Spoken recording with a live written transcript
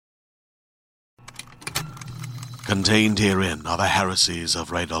Contained herein are the heresies of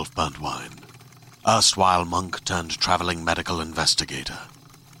Radolf Burntwine, erstwhile monk turned traveling medical investigator.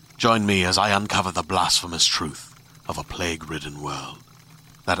 Join me as I uncover the blasphemous truth of a plague-ridden world,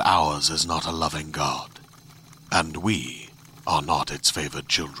 that ours is not a loving God, and we are not its favored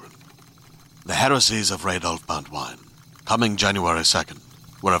children. The heresies of Radolf Burntwine, coming January 2nd,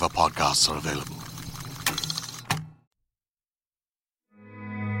 wherever podcasts are available.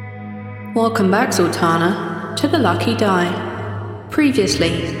 Welcome back, Sultana, to the Lucky Die.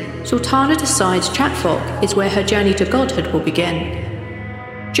 Previously, Sultana decides Chatfok is where her journey to godhood will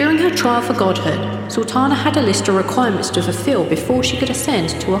begin. During her trial for godhood, Sultana had a list of requirements to fulfill before she could ascend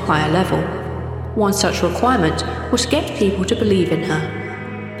to a higher level. One such requirement was to get people to believe in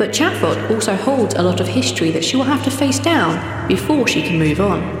her. But Chatfok also holds a lot of history that she will have to face down before she can move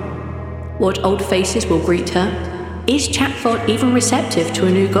on. What old faces will greet her? Is Chatfok even receptive to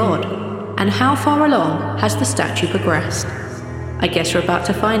a new god? And how far along has the statue progressed? I guess we're about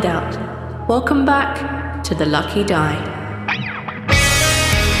to find out. Welcome back to the Lucky Die.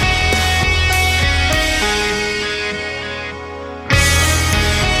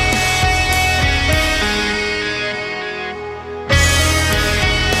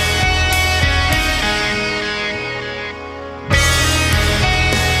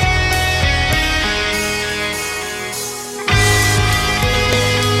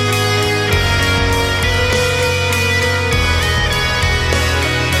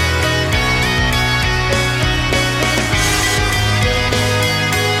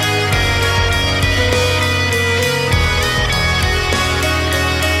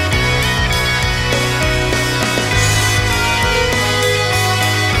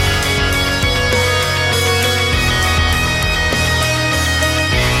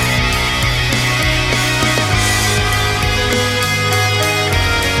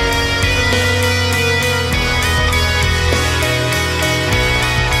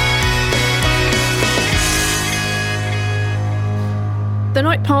 The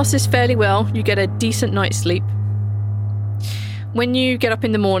night passes fairly well. You get a decent night's sleep. When you get up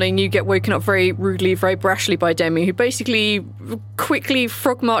in the morning, you get woken up very rudely, very brashly by Demi, who basically quickly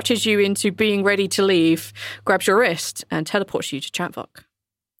frog marches you into being ready to leave, grabs your wrist, and teleports you to Chatfok.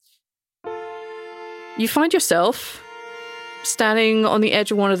 You find yourself standing on the edge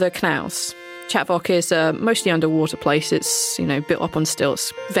of one of the canals. Chatfok is a mostly underwater place. It's, built up on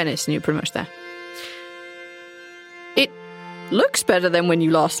stilts. Venice, and you're pretty much there. It looks better than when you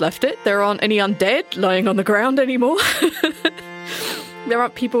last left it. There aren't any undead lying on the ground anymore. There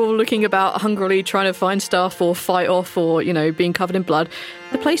aren't people looking about hungrily trying to find stuff or fight off or, being covered in blood.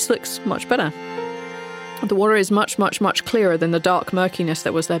 The place looks much better. The water is much, much, much clearer than the dark murkiness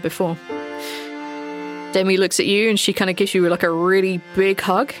that was there before. Demi looks at you and she kind of gives you like a really big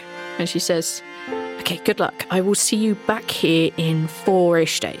hug. And she says, "Okay, good luck. I will see you back here in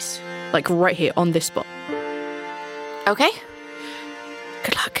 4-ish days. Like right here on this spot." Okay.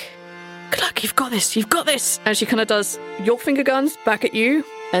 Good luck. Good luck. You've got this. You've got this. And she kind of does your finger guns back at you.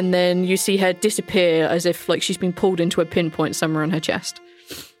 And then you see her disappear as if like she's been pulled into a pinpoint somewhere on her chest.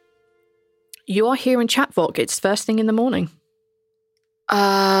 You are here in Chatfok. It's first thing in the morning.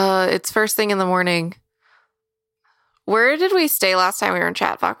 It's first thing in the morning. Where did we stay last time we were in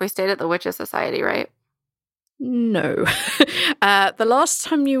Chatfok? We stayed at the Witches Society, right? No. The last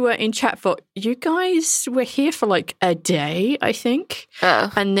time you were in Chatfok, you guys were here for like a day, I think.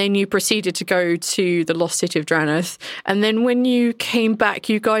 Oh. And then you proceeded to go to the Lost City of Dranoth. And then when you came back,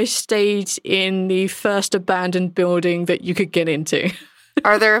 you guys stayed in the first abandoned building that you could get into.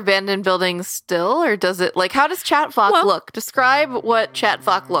 Are there abandoned buildings still? Or does it, how does Chatfok look? Describe what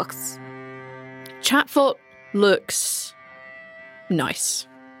Chatfok looks. Chatfok looks nice.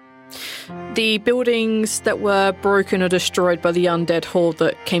 The buildings that were broken or destroyed by the undead horde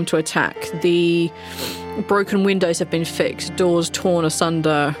that came to attack, the broken windows have been fixed, doors torn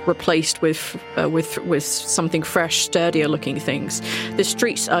asunder, replaced with something fresh, sturdier looking things. The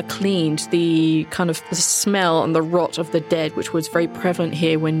streets are cleaned. The kind of the smell and the rot of the dead, which was very prevalent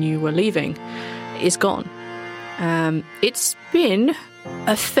here when you were leaving, is gone. It's been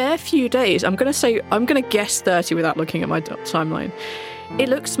a fair few days. I'm going to guess 30 without looking at my timeline. It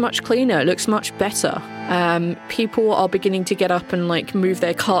looks much cleaner. It looks much better. People are beginning to get up and move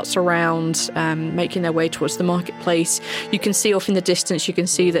their carts around, making their way towards the marketplace. You can see off in the distance, you can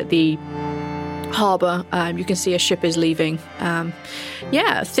see that the harbour, you can see a ship is leaving.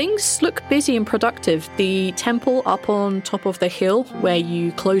 Things look busy and productive. The temple up on top of the hill where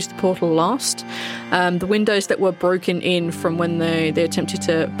you closed the portal last, the windows that were broken in from when they attempted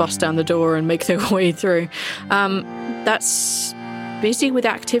to bust down the door and make their way through, that's busy with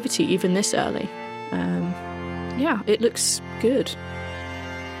activity even this early. yeah, it looks good.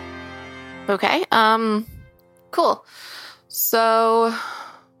 Okay. Cool. So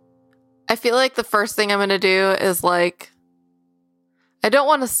I feel like the first thing I'm going to do is like, I don't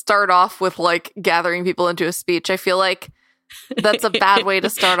want to start off with like gathering people into a speech. I feel like that's a bad way to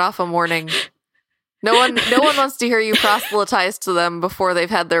start off a morning. No one wants to hear you proselytize to them before they've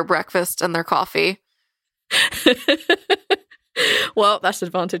had their breakfast and their coffee. Well, that's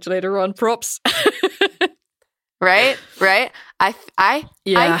advantage later on. Props. Right? I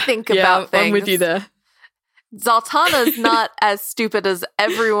think about things. I'm with you there. Zaltana's not as stupid as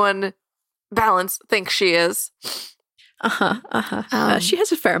everyone balanced thinks she is. She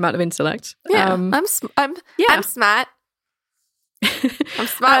has a fair amount of intellect. Yeah, I'm smart. I'm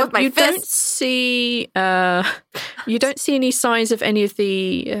smart with my fists. You don't see any signs of any of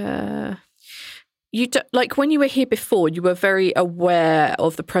the. You don't, like when you were here before, you were very aware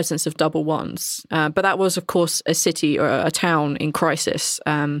of the presence of double ones, but that was, of course, a city or a town in crisis.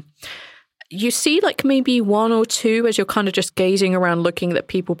 You see like maybe one or two as you're kind of just gazing around, looking at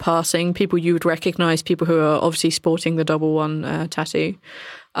people passing, people you would recognize, people who are obviously sporting the double one tattoo.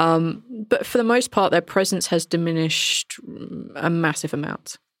 But for the most part, their presence has diminished a massive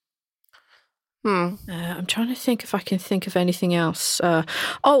amount. I'm trying to think if I can think of anything else.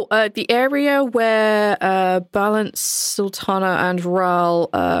 The area where Balance, Sultana, and Ral,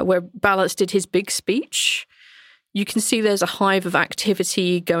 where Balance did his big speech, you can see there's a hive of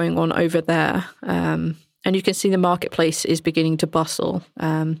activity going on over there. And you can see the marketplace is beginning to bustle.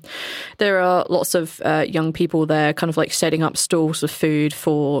 There are lots of young people there kind of like setting up stalls of food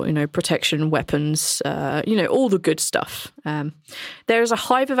for, protection, weapons, all the good stuff. There's a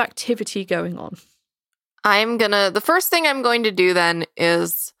hive of activity going on. The first thing I'm going to do then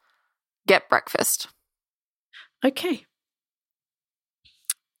is get breakfast. Okay.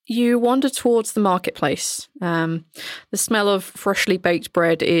 You wander towards the marketplace. The smell of freshly baked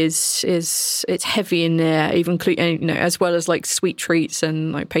bread is it's heavy in there, even as well as like sweet treats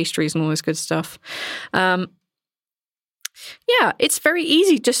and like pastries and all this good stuff. It's very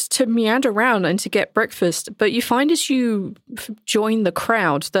easy just to meander around and to get breakfast, but you find as you join the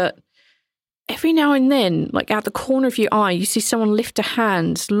crowd that every now and then, like out the corner of your eye, you see someone lift a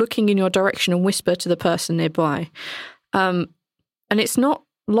hand, looking in your direction and whisper to the person nearby. And it's not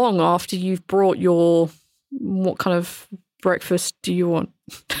long after you've brought what kind of breakfast do you want?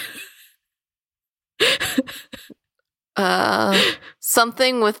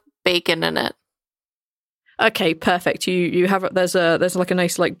 Something with bacon in it. Okay, perfect. You have there's like a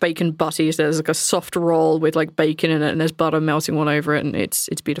nice like bacon butty. So there's like a soft roll with like bacon in it, and there's butter melting all over it, and it's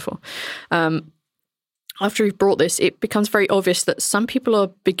beautiful. After you've brought this, it becomes very obvious that some people are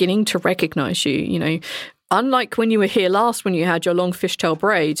beginning to recognize you. Unlike when you were here last, when you had your long fishtail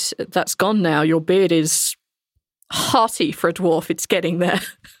braids, that's gone now. Your beard is hearty for a dwarf. It's getting there.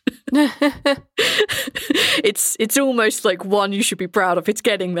 It's almost like one you should be proud of. It's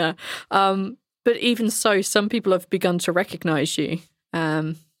getting there. But even so, some people have begun to recognize you.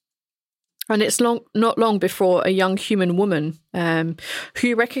 And it's not long before a young human woman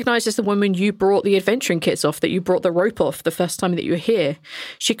who recognizes the woman you brought the adventuring kits off, that you brought the rope off the first time that you were here.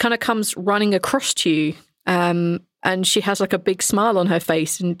 She kind of comes running across to you. And she has like a big smile on her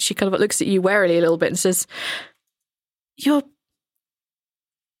face, and she kind of looks at you warily a little bit and says, You're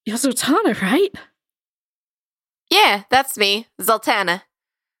Zaltana, right? Yeah, that's me, Zaltana.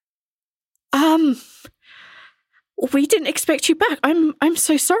 We didn't expect you back. I'm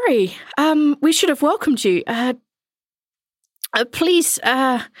so sorry. We should have welcomed you. Please,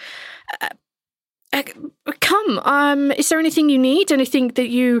 come. Is there anything you need? Anything that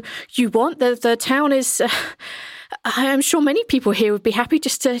you want? The town is. I'm sure many people here would be happy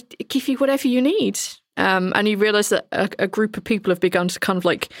just to give you whatever you need. And you realise that a group of people have begun to kind of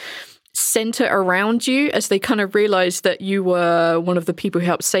like centre around you as they kind of realise that you were one of the people who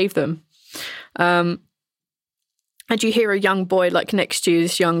helped save them. And you hear a young boy like next to you,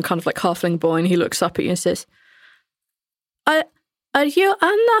 this young kind of like halfling boy, and he looks up at you and says, Are you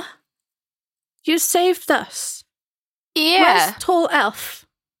Anna? You saved us. Yeah. Where's tall elf?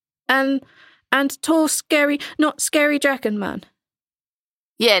 And tall not scary dragon man?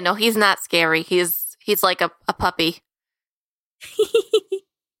 Yeah, no, he's not scary. He's like a puppy.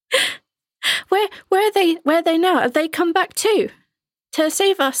 Where are they now? Have they come back too? To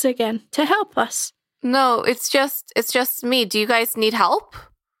save us again? To help us? No, it's just me. Do you guys need help?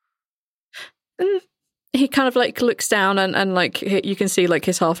 He kind of like looks down and like you can see like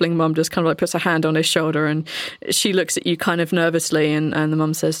his halfling mum just kind of like puts a hand on his shoulder, and she looks at you kind of nervously, and the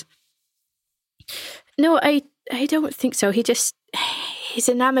mum says, No, I don't think so. He's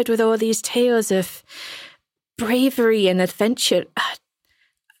enamored with all these tales of bravery and adventure.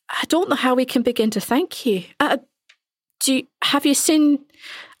 I don't know how we can begin to thank you. Have you seen?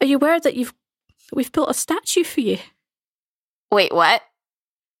 Are you aware that we've built a statue for you? Wait, what?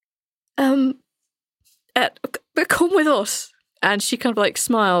 Come with us. And she kind of like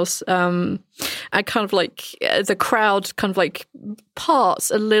smiles, and kind of like the crowd kind of like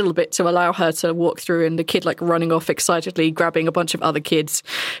parts a little bit to allow her to walk through, and the kid like running off excitedly, grabbing a bunch of other kids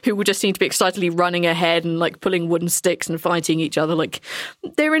who would just seem to be excitedly running ahead and like pulling wooden sticks and fighting each other. Like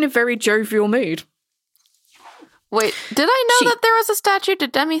they're in a very jovial mood. Wait, did I know that there was a statue?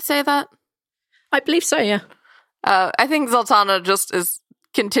 Did Demi say that? I believe so, yeah. I think Zoltana just is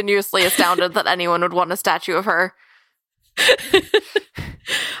continuously astounded that anyone would want a statue of her.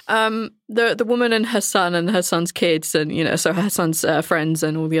 The woman and her son and her son's kids, and so her son's friends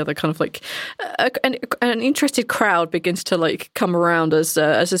and all the other kind of like an interested crowd begins to like come around as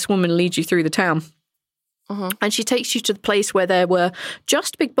this woman leads you through the town. And she takes you to the place where there were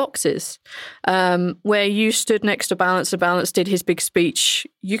just big boxes, where you stood next to Balance, and Balance did his big speech.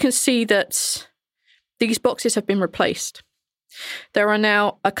 You can see that these boxes have been replaced. There are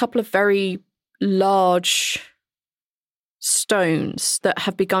now a couple of very large stones that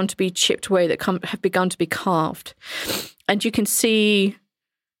have begun to be chipped away, that have begun to be carved. And you can see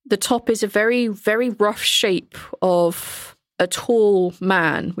the top is a very, very rough shape of a tall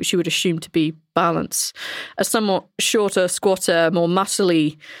man, which you would assume to be Balance, a somewhat shorter, squatter, more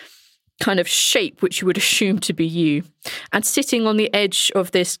muscly kind of shape, which you would assume to be you. And sitting on the edge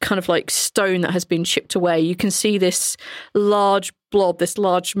of this kind of like stone that has been chipped away, you can see this large blob, this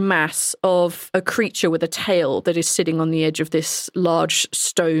large mass of a creature with a tail that is sitting on the edge of this large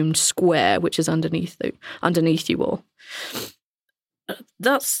stone square, which is underneath you all.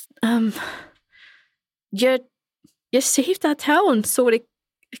 That's you saved that town, so it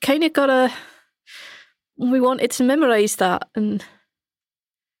kind of we wanted to memorize that, and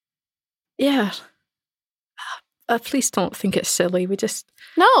yeah. Please don't think it's silly. We just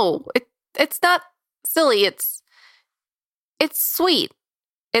no. It's not silly. It's sweet.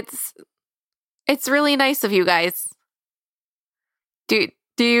 It's really nice of you guys. Do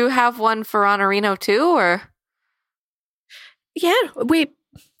you have one for Honorino too, or? Yeah, we've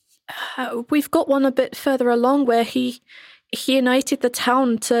got one a bit further along where he united the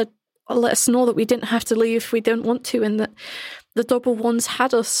town to let us know that we didn't have to leave if we didn't want to, and that the double ones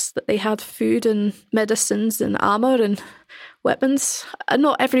had us, that they had food and medicines and armor and weapons.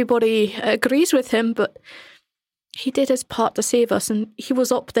 Not everybody agrees with him, but he did his part to save us, and he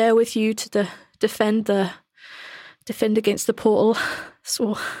was up there with you to defend against the portal.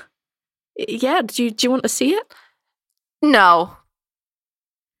 So, yeah, do you want to see it? No,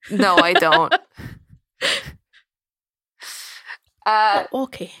 I don't.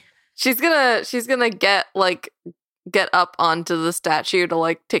 Okay. She's gonna get up onto the statue to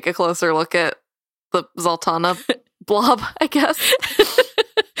like take a closer look at the Zoltana blob, I guess.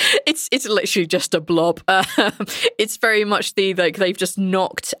 It's literally just a blob. It's very much they've just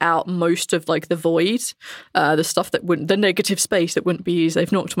knocked out most of like the void, the stuff the negative space that wouldn't be used.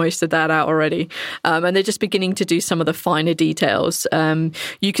 They've knocked most of that out already, and they're just beginning to do some of the finer details.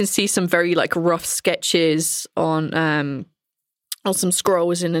 You can see some very like rough sketches on some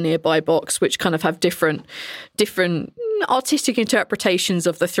scrolls in a nearby box, which kind of have different artistic interpretations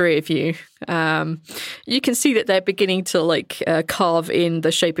of the three of you. You can see that they're beginning to like carve in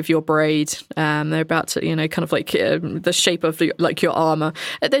the shape of your braid. They're about to, kind of like the shape of your armor.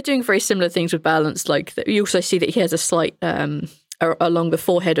 They're doing very similar things with Balance. Like you also see that he has a slight along the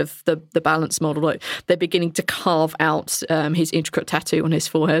forehead of the Balance model. Like they're beginning to carve out his intricate tattoo on his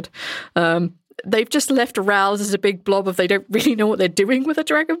forehead. They've just left Rouse as a big blob of they don't really know what they're doing with a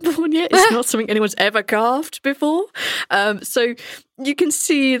Dragonborn yet. It's not something anyone's ever carved before. So you can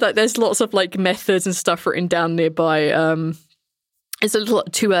see like there's lots of like methods and stuff written down nearby. It's a little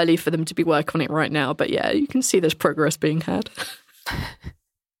too early for them to be working on it right now, but yeah, you can see there's progress being had.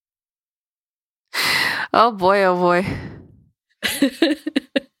 Oh boy.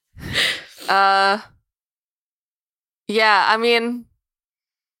 Yeah, I mean,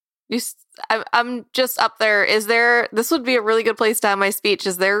 I'm just up there. This would be a really good place to have my speech.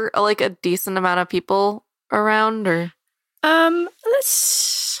 Is there like a decent amount of people around, or?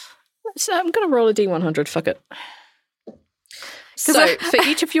 Let's I'm gonna roll a D100. Fuck it. So for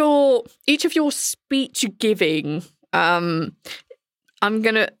each of your speech giving,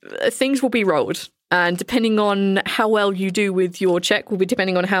 things will be rolled, and depending on how well you do with your check, will be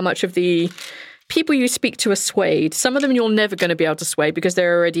depending on how much of the people you speak to are swayed. Some of them you're never going to be able to sway because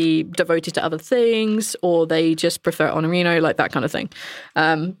they're already devoted to other things, or they just prefer Honorino, like that kind of thing.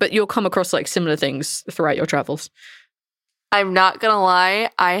 But you'll come across like similar things throughout your travels. I'm not going to lie.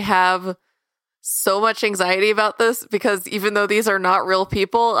 I have so much anxiety about this because even though these are not real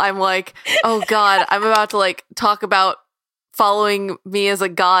people, I'm like, oh God, I'm about to like talk about following me as a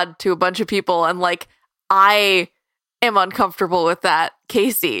god to a bunch of people. And like, I am uncomfortable with that,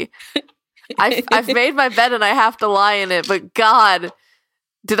 Casey. I've made my bed and I have to lie in it, but God,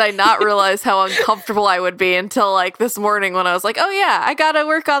 did I not realize how uncomfortable I would be until like this morning when I was like, oh yeah, I gotta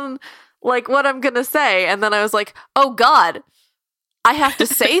work on like what I'm gonna say. And then I was like, oh God, I have to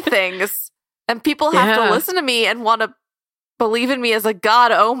say things and people have to listen to me and want to believe in me as a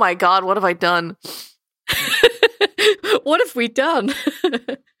god. Oh my God, what have I done? What have we done?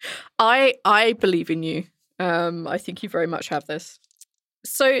 I believe in you. I think you very much have this.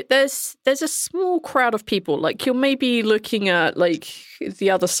 So there's a small crowd of people. Like you're maybe looking at like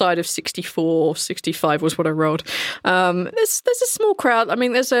the other side of 64, 65 was what I rolled. There's a small crowd. I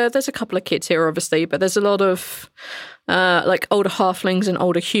mean, there's a couple of kids here, obviously, but there's a lot of like older halflings and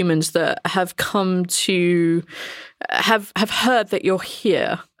older humans that have come to have heard that you're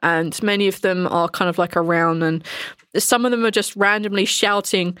here, and many of them are kind of like around, and some of them are just randomly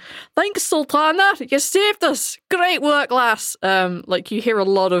shouting, "Thanks, Sultana! You saved us! Great work, lass!" Like you hear a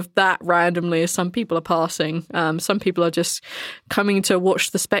lot of that randomly as some people are passing. Some people are just coming to watch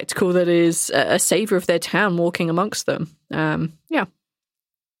the spectacle that is a savior of their town walking amongst them. Yeah.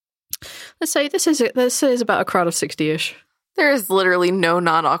 Let's say this is about a crowd of 60-ish. There is literally no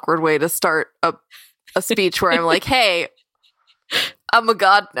non-awkward way to start a speech where I'm like, hey, I'm a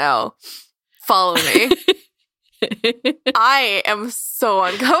god now. Follow me. I am so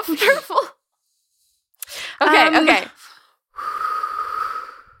uncomfortable. Okay.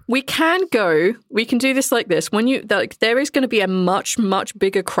 We can do this like this. When you like, there is going to be a much, much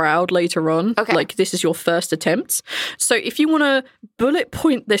bigger crowd later on. Okay. Like this is your first attempt. So if you want to bullet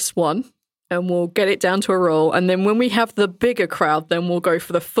point this one, and we'll get it down to a roll, and then when we have the bigger crowd, then we'll go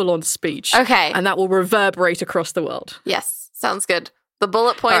for the full-on speech. Okay. And that will reverberate across the world. Yes, sounds good. The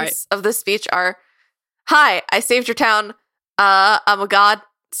bullet points of this speech are, hi, I saved your town. I'm a god,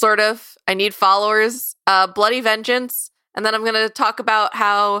 sort of. I need followers. Bloody vengeance. And then I'm going to talk about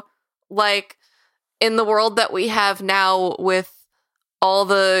how, like, in the world that we have now with all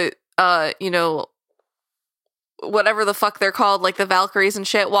the, whatever the fuck they're called, like the Valkyries and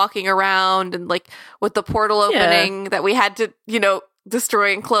shit walking around, and like with the portal opening that we had to,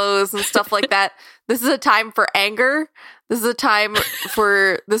 destroy and close and stuff like that. This is a time for anger. This is a time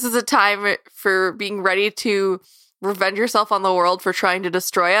for being ready to revenge yourself on the world for trying to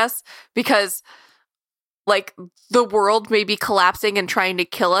destroy us, because like the world may be collapsing and trying to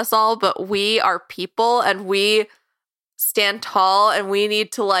kill us all, but we are people and we stand tall, and we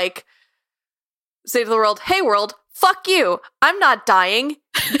need to like say to the world, hey world, fuck you. I'm not dying.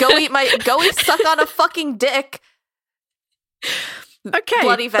 Go eat suck on a fucking dick. Okay.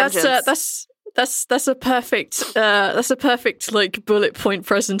 Bloody vengeance. That's a perfect like bullet point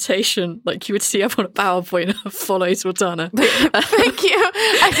presentation, like you would see up on a PowerPoint of Follow Sultana. Thank you.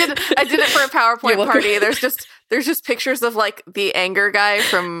 I did it for a PowerPoint party. There's just pictures of like the anger guy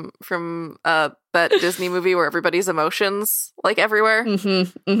from that Disney movie where everybody's emotions like everywhere.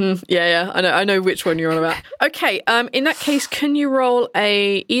 Yeah. I know which one you're on about. Okay. In that case, can you roll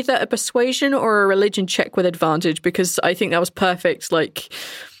either a persuasion or a religion check with advantage? Because I think that was perfect. Like,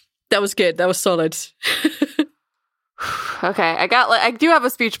 that was good. That was solid. Okay, I do have a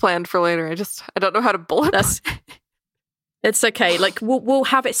speech planned for later. I don't know how to bullet. It's okay. Like we'll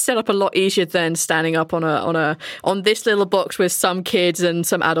have it set up a lot easier than standing up on this little box with some kids and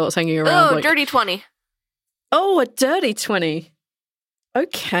some adults hanging around. Oh, like, dirty 20. Oh, a dirty 20.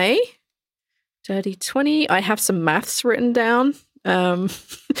 Okay. Dirty 20. I have some maths written down,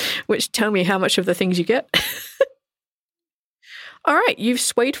 which tell me how much of the things you get. All right, you've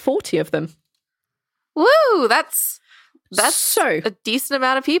swayed 40 of them. Woo! That's so a decent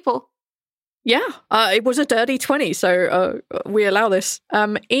amount of people. Yeah, it was a dirty 20, so we allow this.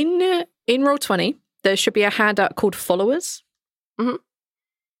 In roll 20, there should be a handout called Followers. Mm-hmm.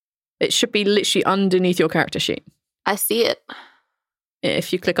 It should be literally underneath your character sheet. I see it.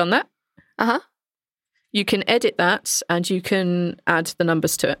 If you click on that, you can edit that and you can add the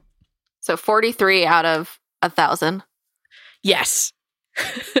numbers to it. So 43 out of 1,000. Yes.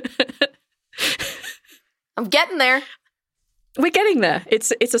 I'm getting there. We're getting there.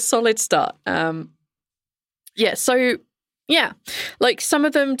 It's a solid start. Yeah, so, Yeah, like some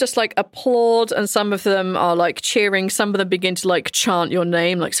of them just like applaud and some of them are like cheering. Some of them begin to like chant your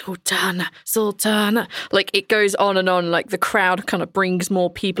name, like Sultana, Sultana. Like it goes on and on. Like the crowd kind of brings more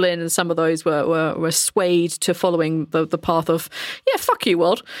people in, and some of those were swayed to following the path of, yeah, fuck you,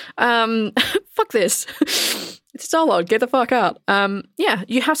 world. Fuck this. It's Star World, get the fuck out. Yeah,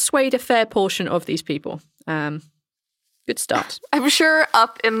 you have swayed a fair portion of these people. Good start. I'm sure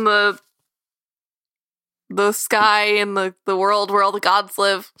up in the sky in the world where all the gods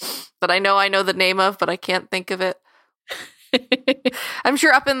live that I know the name of, but I can't think of it. I'm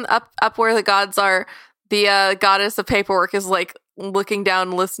sure up where the gods are, the goddess of paperwork is like looking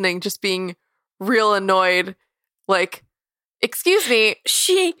down, listening, just being real annoyed. Like, excuse me,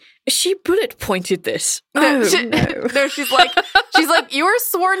 she bullet pointed this. No, she's like, you were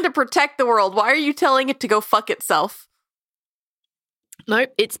sworn to protect the world. Why are you telling it to go fuck itself? No,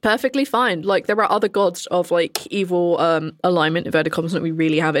 it's perfectly fine. Like, there are other gods of, like, evil alignment, inverted commas, that we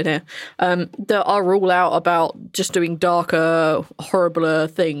really have in here, that are all out about just doing darker, horribler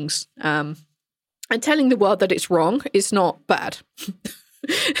things. And telling the world that it's wrong is not bad.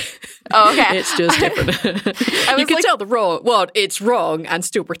 Oh, okay. It's just different. You can tell the world it's wrong and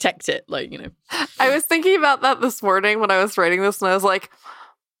still protect it. Like, you know. I was thinking about that this morning when I was writing this, and I was like,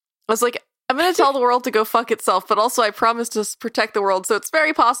 I'm going to tell the world to go fuck itself, but also I promise to protect the world. So it's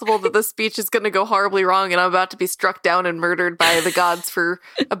very possible that this speech is going to go horribly wrong and I'm about to be struck down and murdered by the gods for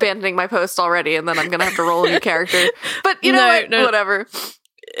abandoning my post already. And then I'm going to have to roll a new character. But you know what? No. Whatever.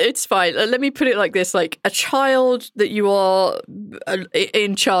 It's fine. Let me put it like this. Like, a child that you are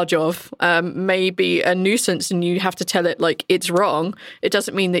in charge of may be a nuisance and you have to tell it, like, it's wrong. It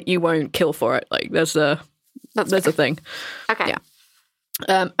doesn't mean that you won't kill for it. Like, there's a thing. Okay.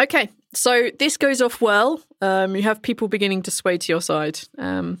 Yeah. Okay. So this goes off well. You have people beginning to sway to your side.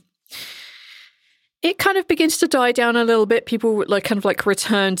 It kind of begins to die down a little bit. People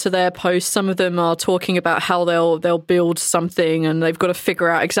return to their posts. Some of them are talking about how they'll build something and they've got to figure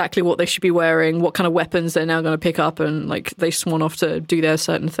out exactly what they should be wearing, what kind of weapons they're now going to pick up, and like they swan off to do their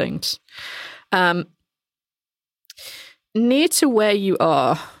certain things. Near to where you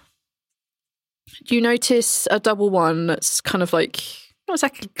are, you notice a double one that's kind of like not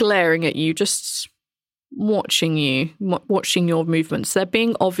exactly glaring at you, just watching your movements. They're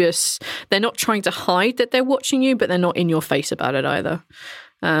being obvious. They're not trying to hide that they're watching you, but they're not in your face about it either.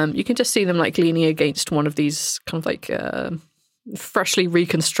 You can just see them like leaning against one of these kind of like freshly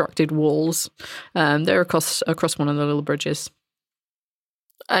reconstructed walls. They're across one of the little bridges.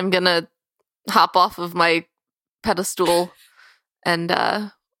 I'm gonna hop off of my pedestal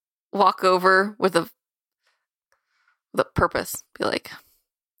and walk over with a purpose. Be like,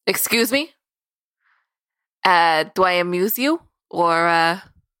 excuse me? Do I amuse you? Or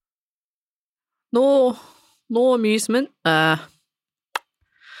No amusement. I'm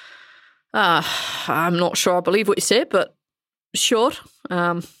not sure I believe what you say, but sure.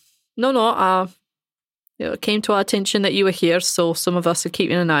 It came to our attention that you were here, so some of us are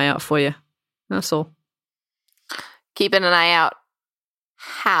keeping an eye out for you. That's all. Keeping an eye out.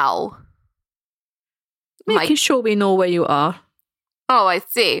 How? Making sure we know where you are. Oh, I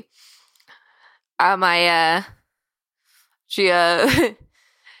see.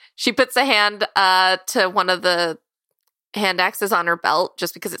 She puts a hand to one of the hand axes on her belt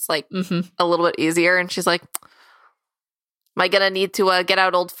just because it's like a little bit easier, and she's like, am I gonna need to get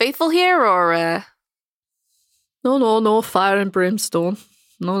out Old Faithful here, or No fire and brimstone.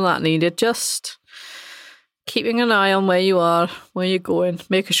 None of that needed. Just keeping an eye on where you are, where you're going,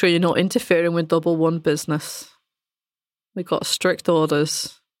 making sure you're not interfering with Double One business. We got strict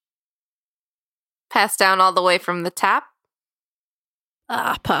orders. Passed down all the way from the tap?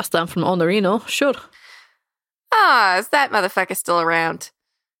 Passed down from Honorino, sure. Is that motherfucker still around?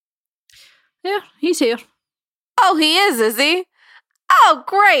 Yeah, he's here. Oh, he is he? Oh,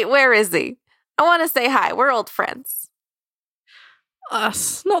 great. Where is he? I want to say hi. We're old friends.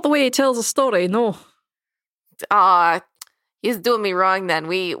 That's not the way he tells a story, no. He's doing me wrong then.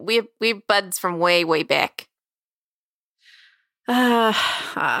 We buds from way, way back.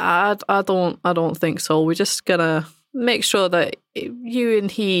 I don't think so. We're just gonna make sure that you and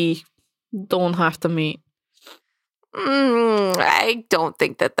he don't have to meet. I don't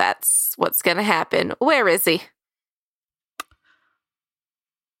think that's what's gonna happen. Where is he?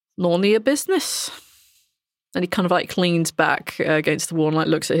 None of your business. And he kind of like leans back against the wall and like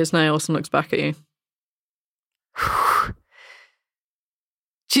looks at his nails and looks back at you.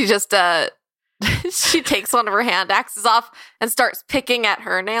 She just she takes one of her hand axes off and starts picking at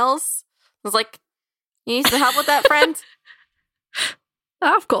her nails. I was like, you need some help with that, friend?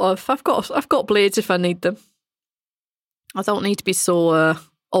 I've got blades if I need them. I don't need to be so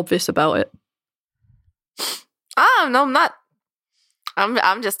obvious about it. Oh, no, I'm not.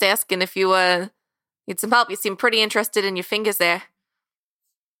 I'm just asking if you need some help. You seem pretty interested in your fingers there.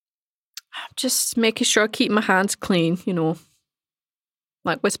 I'm just making sure I keep my hands clean,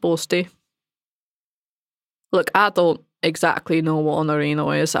 like we're supposed to. Look, I don't exactly know what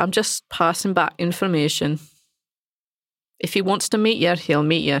Honorino is. I'm just passing back information. If he wants to meet you, he'll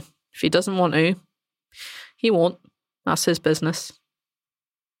meet you. If he doesn't want to, he won't. That's his business.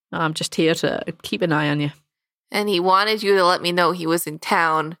 I'm just here to keep an eye on you. And he wanted you to let me know he was in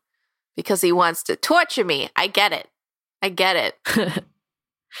town because he wants to torture me. I get it.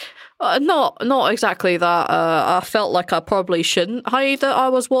 Not exactly that. I felt like I probably shouldn't hide that I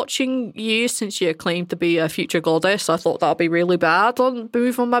was watching you since you claimed to be a future goddess. I thought that'd be really bad on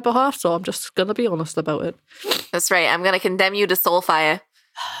my behalf, so I'm just going to be honest about it. That's right. I'm going to condemn you to soulfire.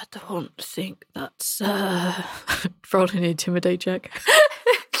 I don't think that's... roll an intimidate check.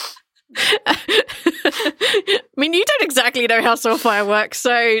 I mean, you don't exactly know how soulfire works,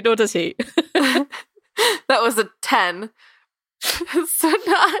 so nor does he. That was a 10. So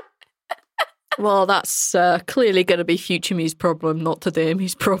not... Well, that's clearly going to be future me's problem, not today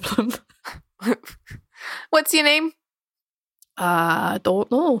me's problem. What's your name? I don't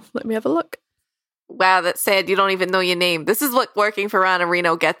know. Let me have a look. Wow, that's sad. You don't even know your name. This is what working for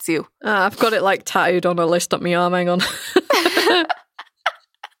Honorino gets you. I've got it like tattooed on a list up my arm. Hang on.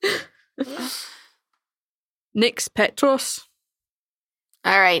 Nix Petros.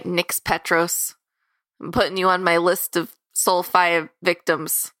 All right, Nix Petros. I'm putting you on my list of soulfire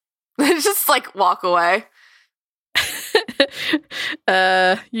victims. Just like walk away.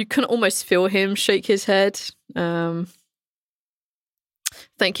 You can almost feel him shake his head.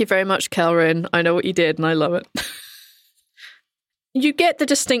 Thank you very much, Kelrin. I know what you did and I love it. You get the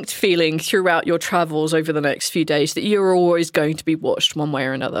distinct feeling throughout your travels over the next few days that you're always going to be watched one way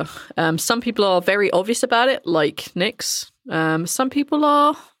or another. Some people are very obvious about it, like Nix. Some people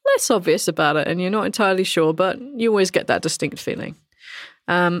are less obvious about it and you're not entirely sure, but you always get that distinct feeling.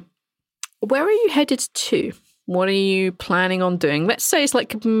 Where are you headed to? What are you planning on doing? Let's say it's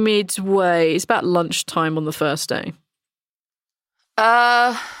like midway. It's about lunchtime on the first day.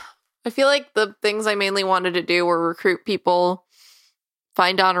 I feel like the things I mainly wanted to do were recruit people,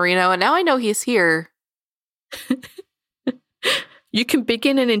 find Honorino, and now I know he's here. You can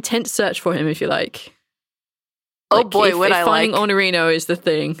begin an intense search for him if you like. Oh boy, if I finding like. Honorino is the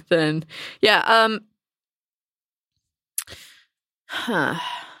thing, then yeah.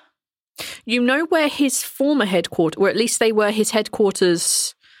 You know where his former headquarters, or at least they were his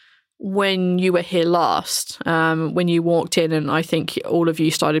headquarters when you were here last, when you walked in and I think all of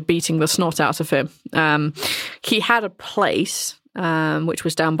you started beating the snot out of him. He had a place, which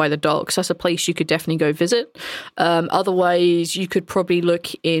was down by the docks. That's a place you could definitely go visit. Otherwise, you could probably look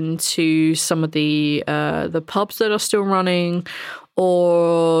into some of the pubs that are still running,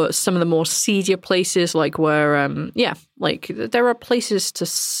 or some of the more seedier places, like where, like there are places to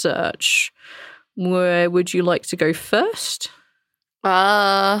search. Where would you like to go first?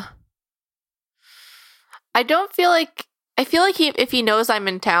 I don't feel like... I feel like if he knows I'm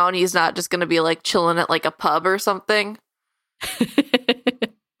in town, he's not just going to be like chilling at like a pub or something.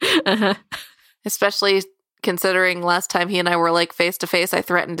 Uh-huh. Especially considering last time he and I were like face to face, I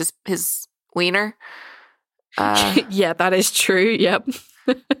threatened his wiener. Yeah, that is true. Yep.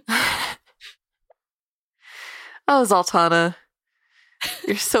 Oh, Zoltana.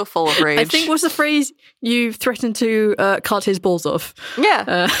 You're so full of rage. I think was the phrase you threatened to cut his balls off.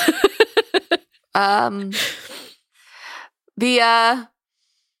 Yeah. The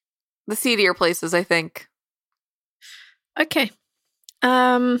seedier places, I think. Okay.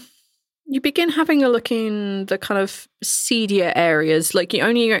 You begin having a look in the kind of seedier areas. Like, you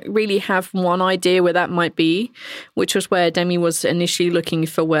only really have one idea where that might be, which was where Demi was initially looking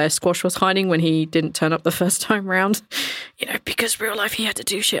for where Squash was hiding when he didn't turn up the first time round. Because real life, he had to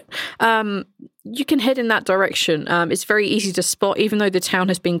do shit. You can head in that direction. It's very easy to spot, even though the town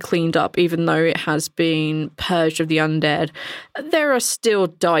has been cleaned up, even though it has been purged of the undead. There are still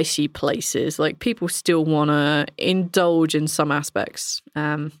dicey places. Like, people still want to indulge in some aspects.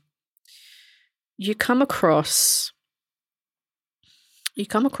 You come across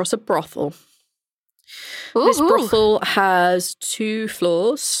a brothel. Ooh. This brothel has 2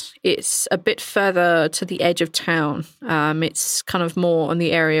 floors. It's a bit further to the edge of town. It's kind of more on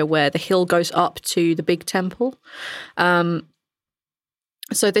the area where the hill goes up to the big temple. So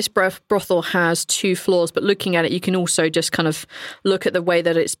this brothel has 2 floors, but looking at it, you can also just kind of look at the way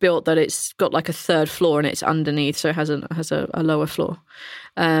that it's built, that it's got like a 3rd floor and it's underneath, so it has a lower floor.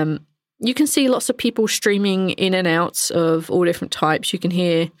 You can see lots of people streaming in and out of all different types. You can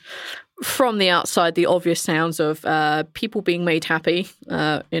hear from the outside the obvious sounds of people being made happy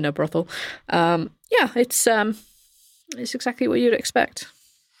in a brothel. It's exactly what you'd expect.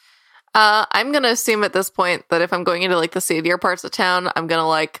 I'm going to assume at this point that if I'm going into like the seedier parts of town, I'm going to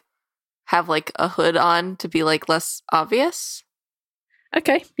like have like a hood on to be like less obvious.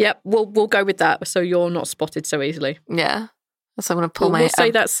 Okay, yep, we'll go with that so you're not spotted so easily. Yeah. So I'm going to pull We'll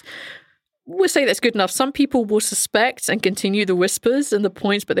say that's good enough. Some people will suspect and continue the whispers and the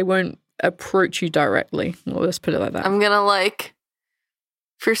points, but they won't approach you directly. Well, let's put it like that. I'm going to like,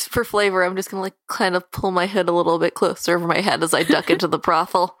 for flavor, I'm just going to like kind of pull my hood a little bit closer over my head as I duck into the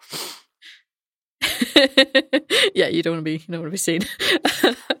brothel. Yeah, you don't want to be seen.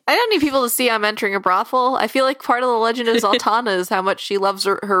 I don't need people to see I'm entering a brothel. I feel like part of the legend of Zaltana is how much she loves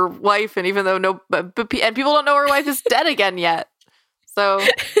her wife, and even though and people don't know her wife is dead again yet. So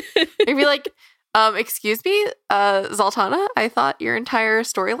maybe like, excuse me, Zaltana, I thought your entire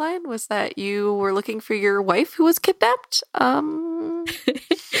storyline was that you were looking for your wife who was kidnapped.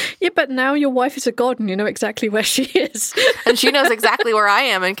 Yeah, but now your wife is a god and you know exactly where she is. And she knows exactly where I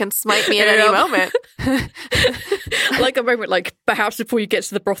am and can smite me at any moment. Like a moment, like perhaps before you get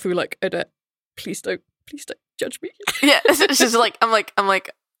to the brothel, you're like, Odette, please don't judge me. Yeah, it's just like I'm like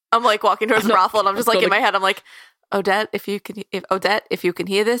walking towards the brothel and I'm just like in my head, I'm like, Odette, if you can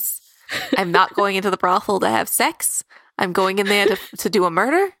hear this, I'm not going into the brothel to have sex. I'm going in there to do a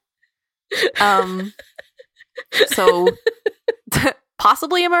murder. So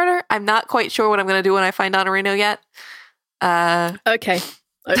possibly a murder. I'm not quite sure what I'm going to do when I find Honorino yet. Okay,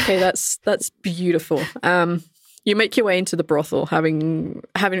 that's beautiful. You make your way into the brothel, having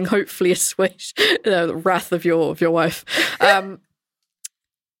hopefully assuaged the wrath of your wife.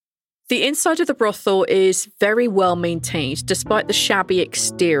 The inside of the brothel is very well maintained, despite the shabby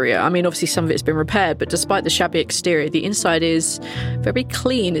exterior. I mean, obviously some of it's been repaired, but despite the shabby exterior, the inside is very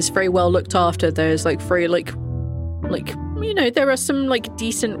clean. It's very well looked after. There's like very there are some like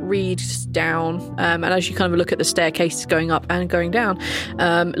decent reads down, and as you kind of look at the staircases going up and going down,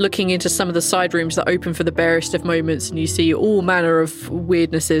 looking into some of the side rooms that open for the barest of moments, and you see all manner of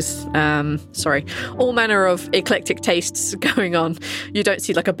weirdnesses, all manner of eclectic tastes going on. You don't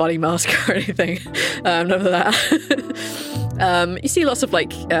see like a body mask or anything, none of that. You see lots of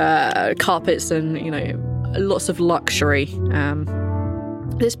like carpets and lots of luxury.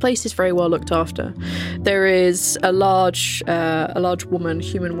 This place is very well looked after. There is a large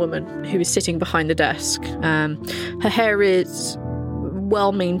human woman, who is sitting behind the desk. Her hair is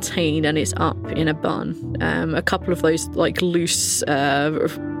well maintained and it's up in a bun. A couple of those like loose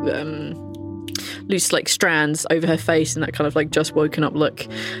like strands over her face and that kind of like just woken up look.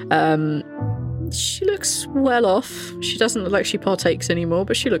 She looks well off. She doesn't look like she partakes anymore,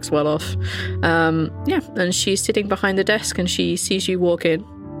 but she looks well off. And she's sitting behind the desk and she sees you walk in.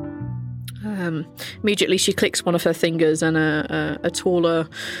 Immediately she clicks one of her fingers and a taller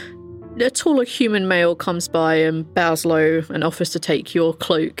human male comes by and bows low and offers to take your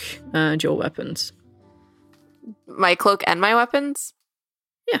cloak and your weapons. My cloak and my weapons?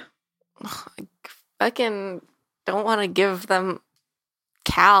 Yeah. I fucking don't want to give them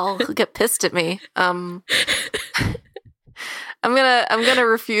Cal. He'll get pissed at me. I'm gonna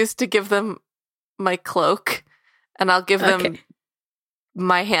refuse to give them my cloak, and I'll give them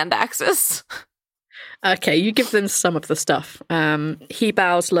my hand axes. Okay, you give them some of the stuff. He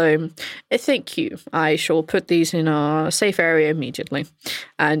bows low. Thank you. I shall put these in our safe area immediately.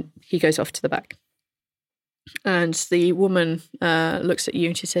 And he goes off to the back. And the woman looks at you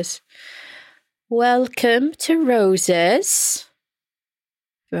and she says, "Welcome to Roses.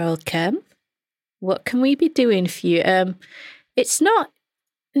 Welcome. What can we be doing for you? It's not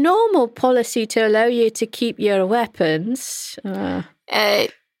normal policy to allow you to keep your weapons. So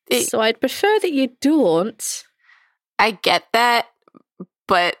I'd prefer that you don't." I get that,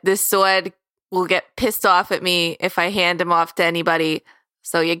 but this sword will get pissed off at me if I hand him off to anybody.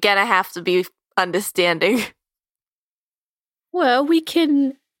 So you're gonna have to be understanding. Well, we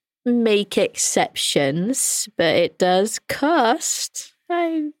can make exceptions, but it does cost.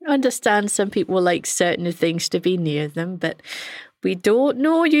 I understand some people like certain things to be near them, but we don't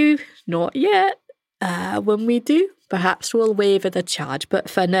know you. Not yet. When we do, perhaps we'll waiver the charge, but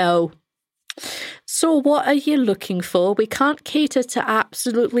for now. So what are you looking for? We can't cater to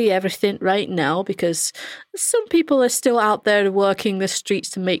absolutely everything right now because some people are still out there working the streets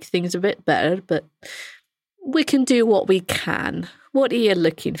to make things a bit better, but we can do what we can. What are you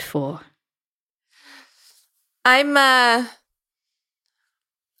looking for? I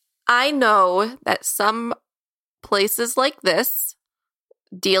know that some places like this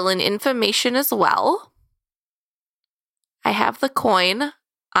deal in information as well. I have the coin.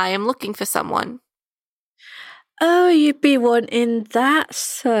 I am looking for someone. Oh, you'd be wanting that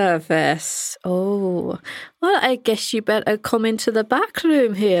service. Oh, well, I guess you better come into the back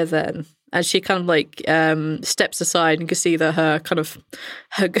room here then. And she kind of like steps aside and can see that her kind of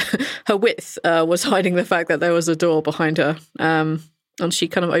her width was hiding the fact that there was a door behind her. And she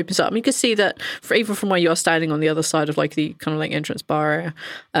kind of opens up. And you can see that even from where you're standing on the other side of like the kind of like entrance bar area,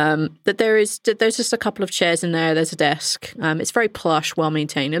 that there's just a couple of chairs in there. There's a desk. It's very plush, well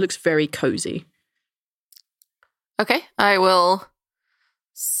maintained. It looks very cozy. Okay, I will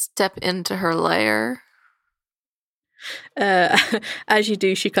step into her lair. As you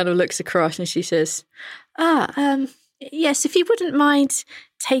do, she kind of looks across and she says, yes, if you wouldn't mind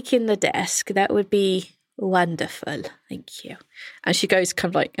taking the desk, that would be wonderful. Thank you. And she goes kind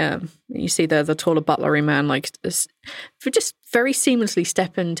of like, you see the taller butlery man, like, just very seamlessly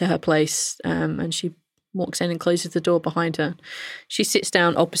step into her place, and she walks in and closes the door behind her. She sits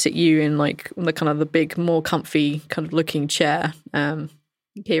down opposite you in like the kind of the big, more comfy kind of looking chair. You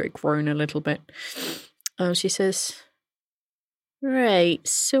hear it groan a little bit. She says, right,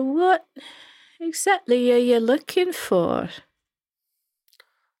 so what exactly are you looking for?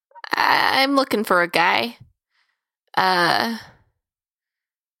 I'm looking for a guy.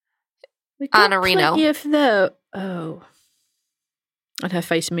 We got Honorino. plenty of the... Oh. And her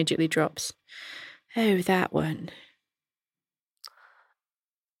face immediately drops. Oh, that one.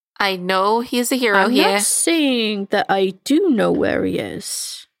 I know he's a hero I'm here. not saying that I do know where he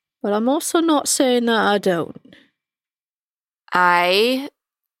is, but I'm also not saying that I don't. I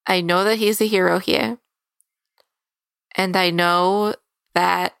know that he's a hero here. And I know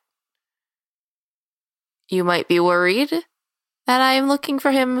that you might be worried that I am looking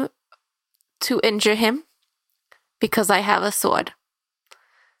for him to injure him because I have a sword.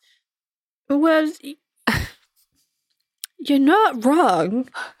 Well, you're not wrong.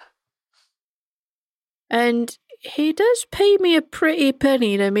 And he does pay me a pretty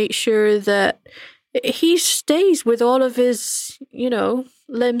penny to make sure that he stays with all of his,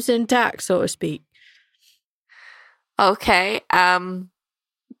 limbs intact, so to speak. Okay, I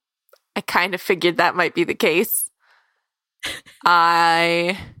kind of figured that might be the case.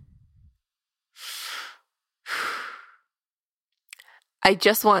 I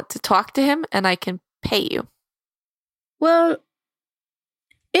just want to talk to him and I can pay you. Well,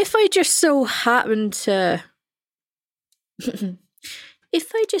 if I just so happen to...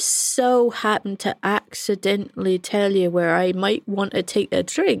 if I just so happen to accidentally tell you where I might want to take a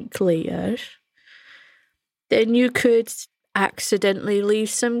drink later, then you could accidentally leave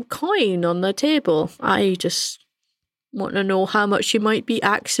some coin on the table. I just want to know how much you might be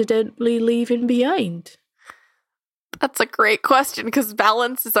accidentally leaving behind. That's a great question because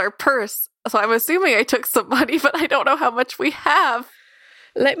balance is our purse. So I'm assuming I took some money, but I don't know how much we have.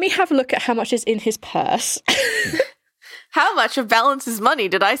 Let me have a look at how much is in his purse. How much of Balance's money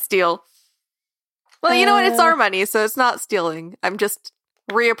did I steal? Well, you know what? It's our money, so it's not stealing. I'm just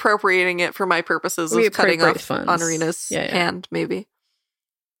reappropriating it for my purposes of cutting off Honorina's hand, maybe.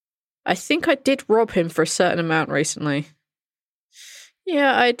 I think I did rob him for a certain amount recently.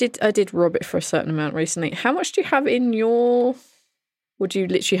 Yeah, I did rob it for a certain amount recently. How much do you have in your... Or do you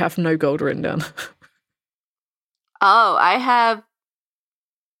literally have no gold written down? Oh, I have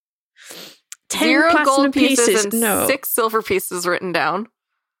 0 gold pieces and 6 silver pieces written down.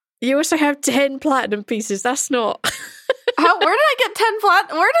 You also have 10 platinum pieces. That's not... Where did I get 10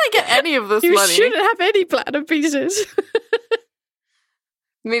 platinum? Where did I get any of this money? You shouldn't have any platinum pieces.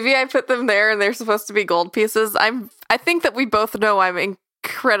 Maybe I put them there and they're supposed to be gold pieces. I think that we both know I'm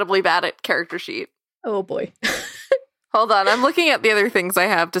incredibly bad at character sheet. Oh boy. Hold on, I'm looking at the other things I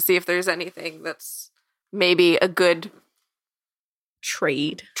have to see if there's anything that's maybe a good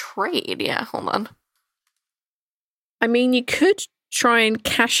trade. Yeah, hold on. I mean, you could try and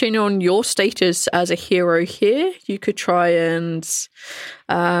cash in on your status as a hero here. You could try and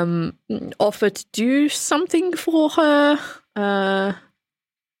offer to do something for her.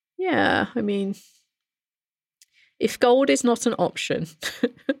 Yeah, I mean, if gold is not an option.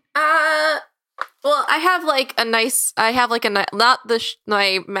 Well, I have not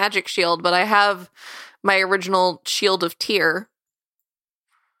my magic shield, but I have my original shield of Tyr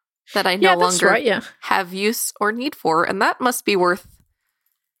that I no longer have use or need for, and that must be worth...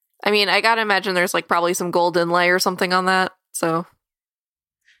 I mean, I gotta imagine there's probably some gold inlay or something on that, so...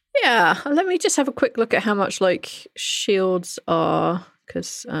 Yeah, let me just have a quick look at how much, shields are,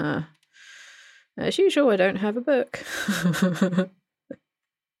 because, as usual, I don't have a book.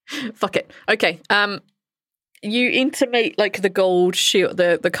 Fuck it. Okay, you intimate like the gold shield,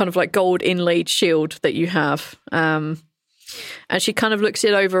 the kind of like gold inlaid shield that you have. And she kind of looks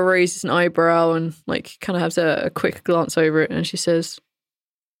it over, raises an eyebrow, and like kind of has a quick glance over it, and she says,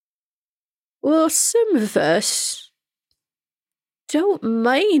 "Well, some of us don't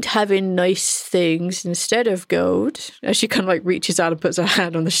mind having nice things instead of gold." As she kind of like reaches out and puts her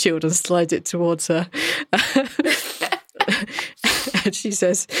hand on the shield and slides it towards her. And she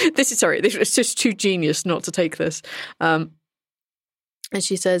says, this is just too genius not to take this. And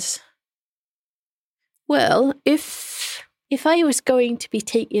she says, "Well, if I was going to be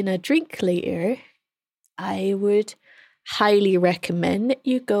taking a drink later, I would highly recommend that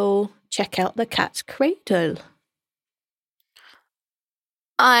you go check out the Cat's Cradle."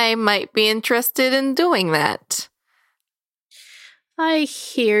 I might be interested in doing that. I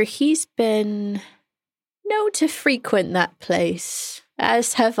hear he's been known to frequent that place,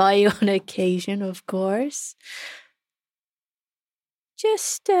 as have I on occasion, of course.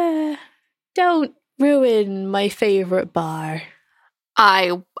 Just, don't ruin my favorite bar.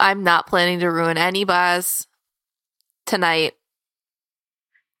 I'm not planning to ruin any bars tonight.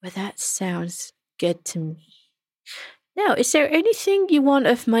 Well, that sounds good to me. Now, is there anything you want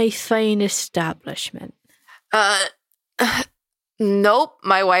of my fine establishment? Nope.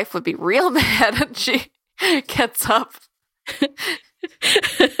 My wife would be real mad, and she gets up.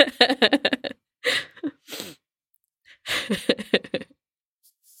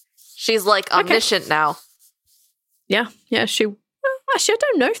 She's like omniscient now. Yeah. She. Well, actually, I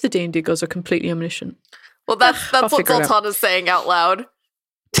don't know if the D&D gods are completely omniscient. Well, that's what Zoltana's saying out loud.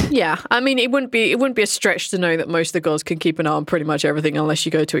 Yeah, I mean, it wouldn't be a stretch to know that most of the gods can keep an eye on pretty much everything, unless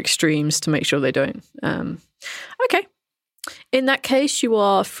you go to extremes to make sure they don't. Okay. In that case, you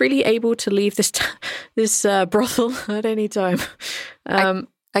are freely able to leave this brothel at any time.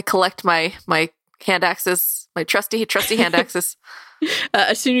 I collect my hand axes, my trusty hand axes.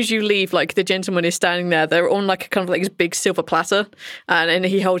 As soon as you leave, like the gentleman is standing there. They're on like a kind of like this big silver platter, and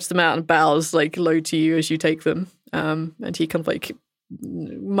he holds them out and bows like low to you as you take them. And he kind of like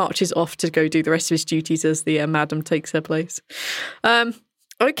marches off to go do the rest of his duties as the madam takes her place.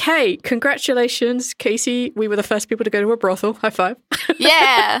 Okay, congratulations, Casey. We were the first people to go to a brothel. High five.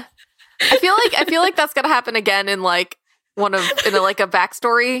 Yeah. I feel like that's gonna happen again in like a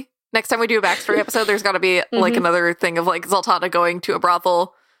backstory. Next time we do a backstory episode, there's gotta be like another thing of like Zoltana going to a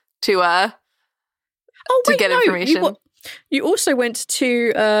brothel to get information. You also went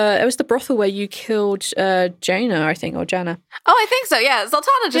to it was the brothel where you killed Jaina, I think, or Jana. Oh, I think so. Yeah,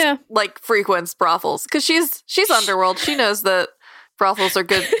 Zoltana just like frequents brothels because she's underworld. She knows that brothels are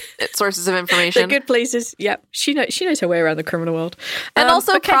good sources of information. They're good places. Yep, she knows her way around the criminal world. And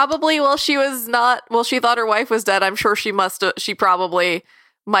also, probably while she thought her wife was dead, I'm sure she probably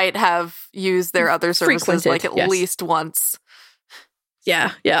might have used their other services like at least once.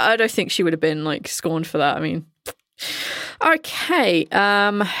 Yeah. I don't think she would have been like scorned for that. I mean. Okay.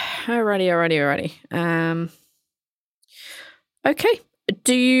 Alrighty. Okay.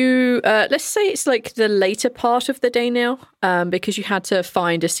 Do you let's say it's like the later part of the day now, because you had to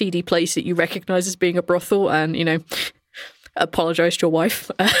find a seedy place that you recognize as being a brothel and, you know, apologize to your wife.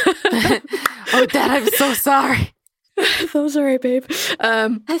 Oh, Dad, I'm so sorry. I'm sorry, babe.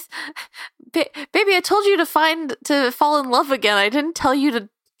 Baby, I told you to fall in love again. I didn't tell you to,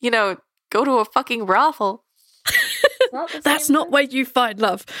 go to a fucking brothel. That's not where you find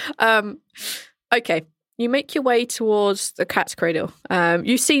love. Okay. You make your way towards the Cat's Cradle.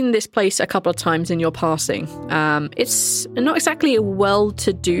 You've seen this place a couple of times in your passing. It's not exactly a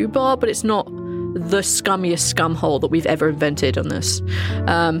well-to-do bar, but it's not the scummiest scumhole that we've ever invented on this.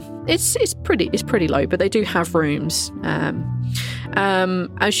 It's pretty low, but they do have rooms.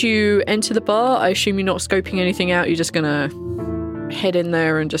 As you enter the bar, I assume you're not scoping anything out. You're just gonna head in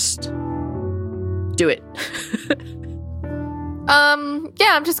there and just do it.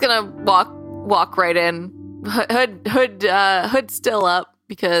 Yeah, I'm just gonna walk right in. Hood still up,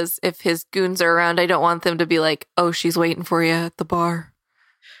 because if his goons are around, I don't want them to be like, "Oh, she's waiting for you at the bar."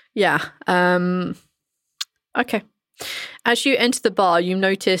 Yeah. Okay. As you enter the bar, you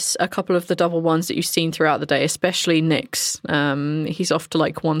notice a couple of the double ones that you've seen throughout the day, especially Nyx. He's off to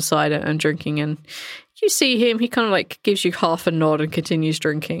like one side and drinking, and you see him. He kind of like gives you half a nod and continues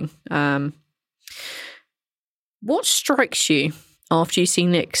drinking. What strikes you after you see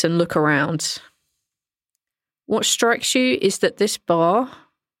Nyx and look around? What strikes you is that this bar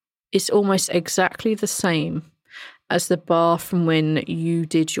is almost exactly the same as the bar from when you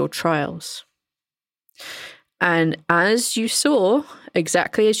did your trials. And as you saw,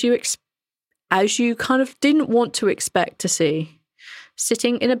 exactly as you kind of didn't want to expect to see,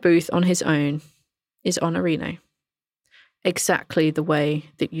 sitting in a booth on his own, is Honorino. Exactly the way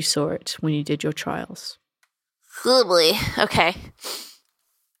that you saw it when you did your trials. Lovely. Okay.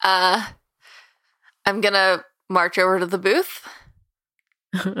 I'm gonna march over to the booth.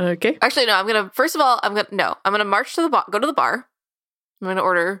 Okay. Actually, no, I'm gonna march to the bar, go to the bar. I'm gonna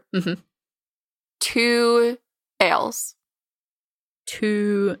order 2 ales.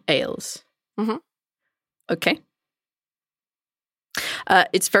 2 ales. Mm-hmm. Okay.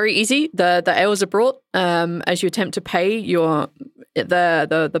 It's very easy. The ales are brought. As you attempt to pay,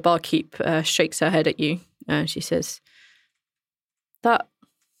 the barkeep shakes her head at you. She says,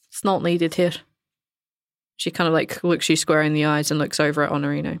 "That's not needed here." She kind of like looks you square in the eyes and looks over at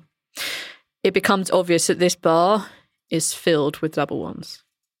Honorino. It becomes obvious that this bar is filled with double ones.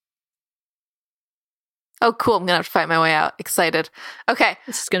 Oh, cool. I'm going to have to fight my way out. Excited. Okay.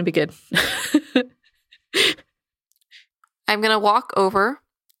 This is going to be good. I'm going to walk over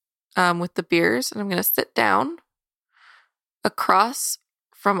with the beers, and I'm going to sit down across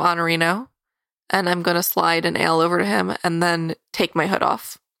from Honorino, and I'm going to slide an ale over to him and then take my hood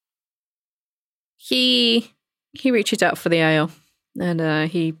off. He reaches out for the ale, and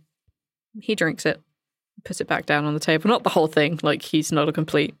he drinks it, puts it back down on the table. Not the whole thing, like he's not a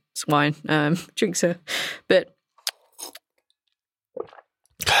complete swine. Drinks a bit.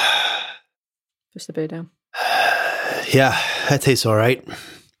 Puts the beer down. Yeah, that tastes all right.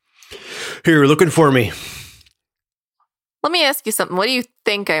 Here, you're looking for me. Let me ask you something. What do you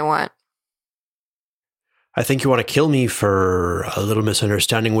think I want? I think you want to kill me for a little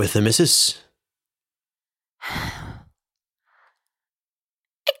misunderstanding with the missus.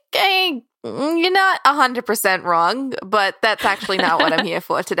 You're not 100% wrong, but that's actually not what I'm here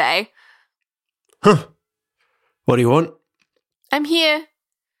for today. Huh. What do you want? I'm here.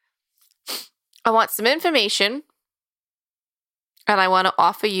 I want some information, and I want to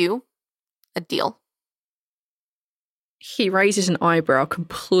offer you a deal. He raises an eyebrow,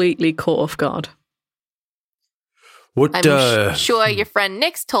 completely caught off guard. What? I'm sure your friend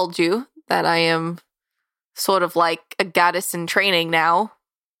Nyx told you that I am sort of like a goddess in training now.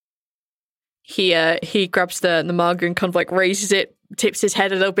 He grabs the mug and kind of like raises it, tips his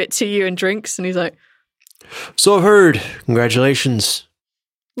head a little bit to you and drinks, and he's like, So I've heard. Congratulations.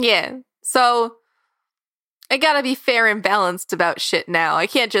 Yeah, so I gotta be fair and balanced about shit now. I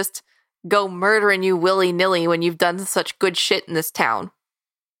can't just go murdering you willy-nilly when you've done such good shit in this town.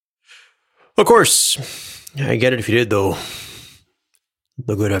 Of course. I get it if you did, though.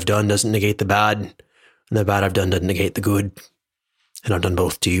 The good I've done doesn't negate the bad, and the bad I've done doesn't negate the good. And I've done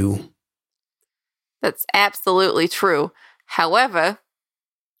both to you. That's absolutely true. However,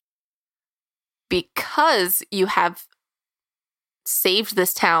 because you have saved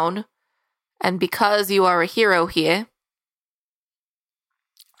this town, and because you are a hero here,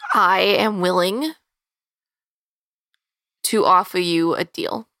 I am willing to offer you a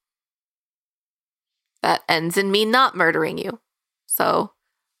deal that ends in me not murdering you. So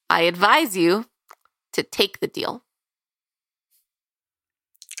I advise you to take the deal.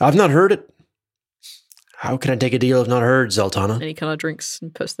 I've not heard it. How can I take a deal I've not heard, Zoltana? and he kind of drinks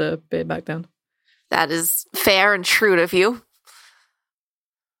and puts the beer back down. That is fair and shrewd of you.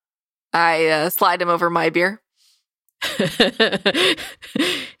 I slide him over my beer.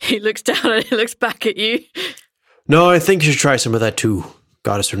 He looks down and he looks back at you. No, I think you should try some of that too,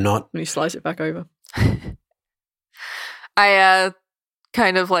 goddess or not. And he slides it back over. I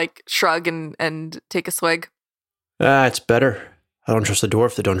kind of like shrug and take a swig. It's better. I don't trust the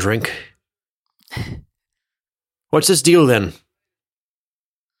dwarf that don't drink. What's this deal then?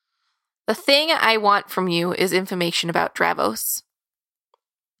 The thing I want from you is information about Dravos.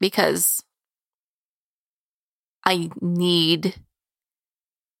 Because I need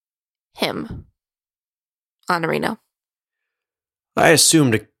him. Honorino. I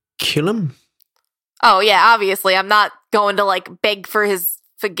assume to kill him? Oh, yeah, obviously. I'm not going to, like, beg for his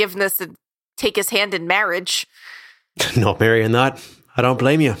forgiveness and take his hand in marriage. Not marrying that. I don't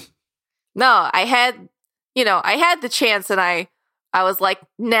blame you. No, I had the chance and I was like,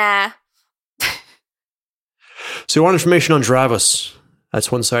 nah. So you want information on Dravos.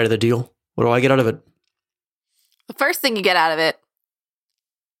 That's one side of the deal. What do I get out of it? The first thing you get out of it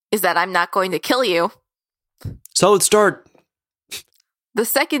is that I'm not going to kill you. Solid start. The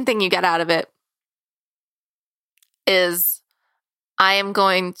second thing you get out of it is I am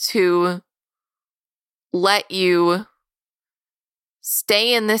going to let you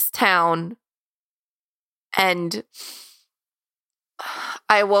stay in this town and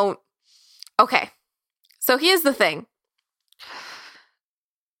I won't. Okay. So here's the thing.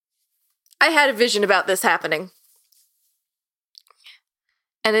 I had a vision about this happening.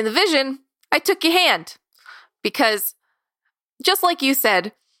 And in the vision, I took your hand because, just like you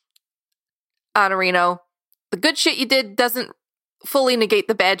said, Honorino, the good shit you did doesn't fully negate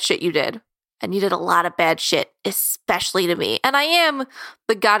the bad shit you did. And you did a lot of bad shit, especially to me. And I am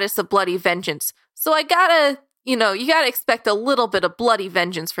the goddess of bloody vengeance. So I gotta, you gotta expect a little bit of bloody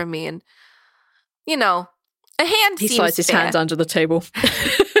vengeance from me. And, a hand He seems slides his fair. hands under the table.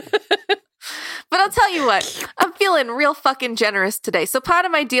 But I'll tell you what, I'm feeling real fucking generous today. So part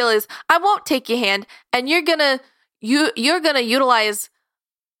of my deal is I won't take your hand, and you're gonna utilize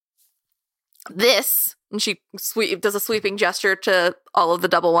this. And she does a sweeping gesture to all of the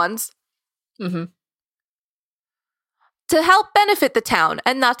double ones. Mm-hmm. To help benefit the town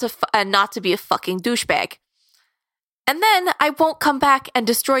and not to be a fucking douchebag. And then I won't come back and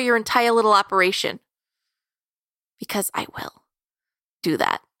destroy your entire little operation. Because I will do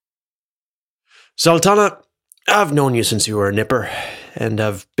that. Zoltana, I've known you since you were a nipper, and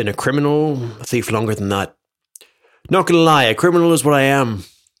I've been a criminal, a thief longer than that. Not gonna lie, a criminal is what I am.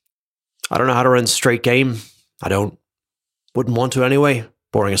 I don't know how to run straight game. I don't. Wouldn't want to anyway.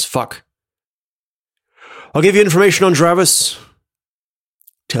 Boring as fuck. I'll give you information on Travis.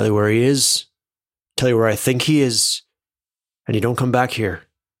 Tell you where he is. Tell you where I think he is. And you don't come back here.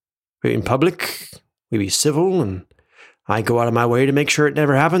 We're in public, we be civil, and I go out of my way to make sure it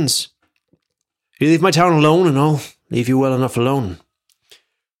never happens. You leave my town alone, and I'll leave you well enough alone.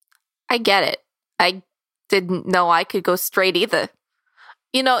 I get it. I didn't know I could go straight either.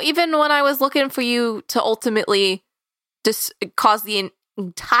 Even when I was looking for you to ultimately cause the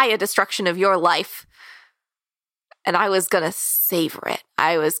entire destruction of your life, and I was gonna savor it.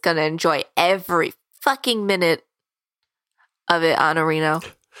 I was gonna enjoy every fucking minute of it, Honorino.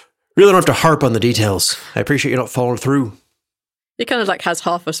 Really don't have to harp on the details. I appreciate you not following through. He kind of has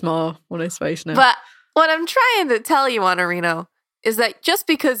half a smile on his face now. But what I'm trying to tell you, Honorino, is that just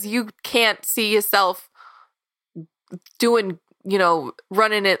because you can't see yourself doing,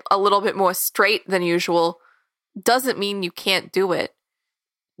 running it a little bit more straight than usual, doesn't mean you can't do it.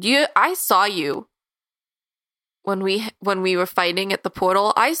 I saw you when we were fighting at the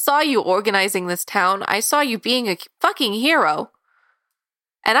portal. I saw you organizing this town. I saw you being a fucking hero.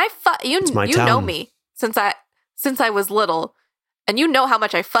 And you know me since I was little. And you know how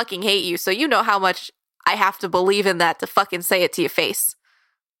much I fucking hate you, so you know how much I have to believe in that to fucking say it to your face.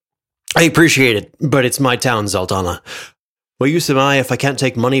 I appreciate it, but it's my town, Zoltana. What use am I if I can't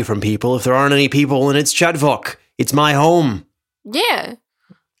take money from people, if there aren't any people, and it's Chadvok? It's my home. Yeah.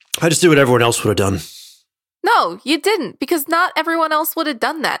 I just did what everyone else would have done. No, you didn't, because not everyone else would have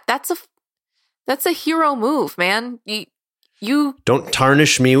done that. That's a hero move, man. You Don't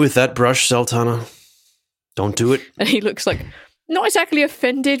tarnish me with that brush, Zoltana. Don't do it. And he looks not exactly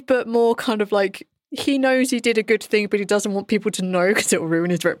offended, but more kind of he knows he did a good thing, but he doesn't want people to know because it will ruin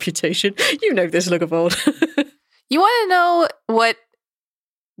his reputation. You know this look of old. You want to know what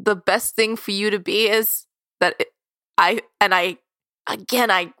the best thing for you to be is? I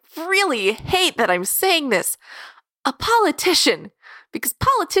really hate that I'm saying this. A politician. Because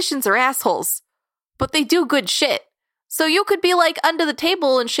politicians are assholes. But they do good shit. So you could be under the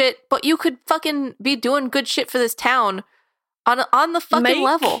table and shit, but you could fucking be doing good shit for this town on the fucking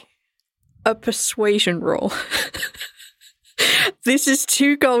level. A persuasion roll. This is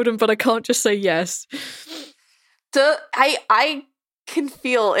too golden, but I can't just say yes. I can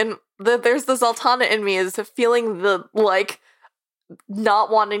feel, and there's the Zoltana in me is feeling the not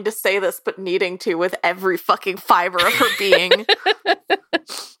wanting to say this, but needing to with every fucking fiber of her being.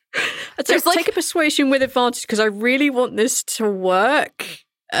 Take a persuasion with advantage because I really want this to work,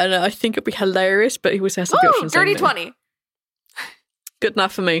 and I think it'd be hilarious. But he always has to be options. Dirty 20. Good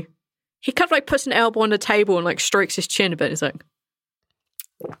enough for me. He kind of puts an elbow on the table and strokes his chin a bit. He's like,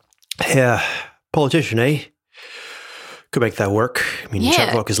 Yeah, politician, eh? Could make that work. I mean,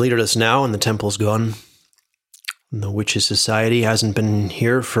 Yeah. Chadvok is leaderless now, and the temple's gone. And the Witches' Society hasn't been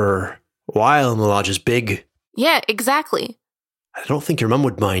here for a while, and the lodge is big. Yeah, exactly. I don't think your mum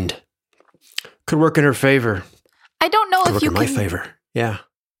would mind. Could work in her favor. I don't know Could if work you in my can favor. Yeah.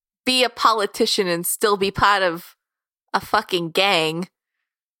 be a politician and still be part of a fucking gang,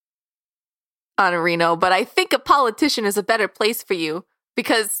 Honorino, but I think a politician is a better place for you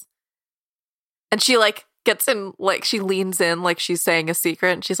because, and she gets in, she leans in she's saying a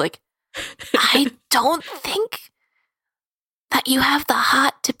secret, and she's like, I don't think that you have the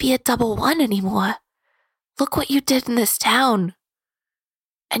heart to be a double one anymore. Look what you did in this town.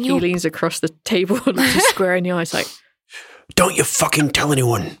 And he leans across the table and looks you square in the eyes Don't you fucking tell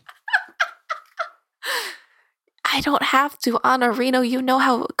anyone. I don't have to, Honorino. You know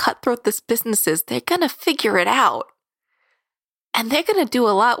how cutthroat this business is. They're gonna figure it out. And they're going to do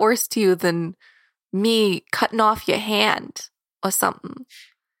a lot worse to you than me cutting off your hand or something.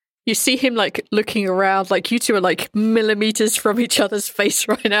 You see him like looking around, like you two are like millimeters from each other's face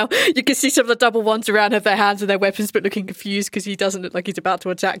right now. You can see some of the double ones around have their hands and their weapons, but looking confused because he doesn't look like he's about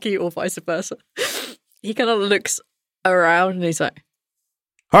to attack you, or vice versa. He kind of looks around and he's like,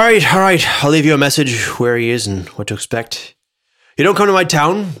 All right. I'll leave you a message where he is and what to expect. You don't come to my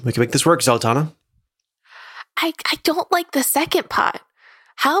town, we can make this work, Zoltana. I don't like the second part.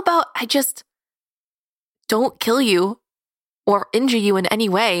 How about I just don't kill you or injure you in any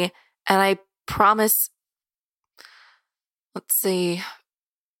way, and I promise, let's see,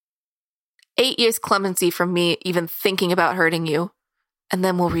 8 years clemency from me even thinking about hurting you, and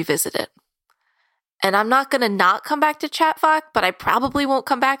then we'll revisit it. And I'm not going to not come back to Chatfok, but I probably won't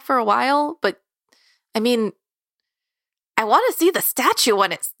come back for a while. But, I mean, I want to see the statue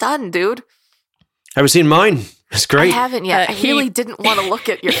when it's done, dude. Have you seen mine? It's great. I haven't yet. I really didn't want to look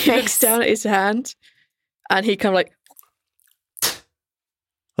at your face. He looks down at his hand, and he kind of like,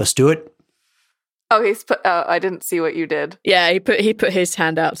 Let's do it. Oh, he's put. Oh, I didn't see what you did. yeah, he put his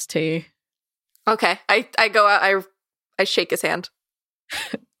hand out to you. Okay, I go out. I shake his hand.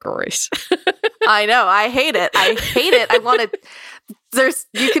 Gross. I know. I hate it. I want to. There's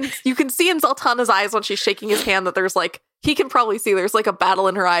you can see in Zoltana's eyes when she's shaking his hand that there's like, he can probably see there's like a battle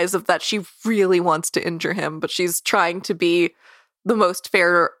in her eyes of that she really wants to injure him, but she's trying to be the most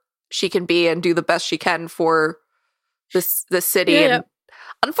fair she can be and do the best she can for this city. Yeah. And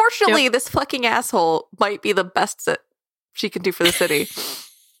unfortunately, this fucking asshole might be the best that she can do for the city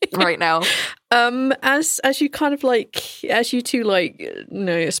right now. As you kind of like, as you two like,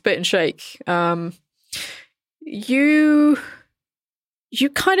 spit and shake, you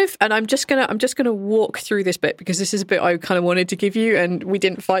kind of, and I'm just gonna walk through this bit because this is a bit I kind of wanted to give you, and we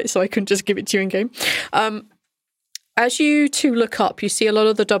didn't fight, so I couldn't just give it to you in game. As you two look up, you see a lot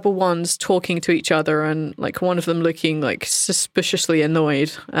of the double ones talking to each other, and like one of them looking like suspiciously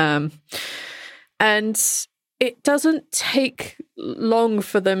annoyed. And it doesn't take long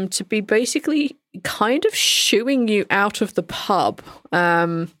for them to be basically kind of shooing you out of the pub.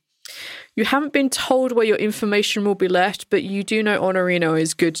 You haven't been told where your information will be left, but you do know Honorino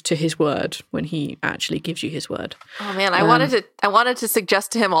is good to his word when he actually gives you his word. Oh man, I wanted to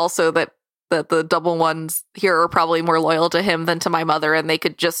suggest to him also that the double ones here are probably more loyal to him than to my mother, and they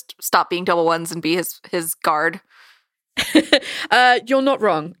could just stop being double ones and be his guard. You're not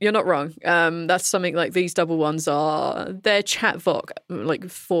wrong. That's something like these double ones are. They're Chatfok, like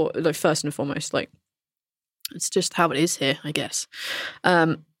first and foremost. Like it's just how it is here, I guess.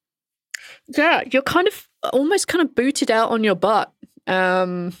 Yeah, you're kind of almost kind of booted out on your butt.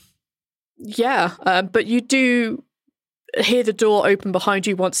 But you do hear the door open behind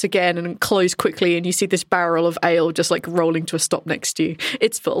you once again and close quickly, and you see this barrel of ale just like rolling to a stop next to you.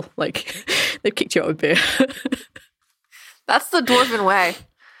 It's full. Like they've kicked you out with beer. That's the dwarven way.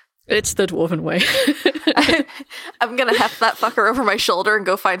 It's the dwarven way. I'm gonna heft that fucker over my shoulder and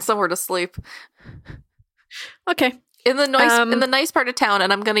go find somewhere to sleep. Okay. In the nice part of town,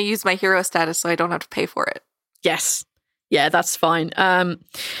 and I'm gonna use my hero status so I don't have to pay for it. Yes. Yeah, that's fine.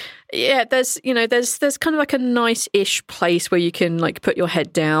 There's kind of like a nice-ish place where you can like put your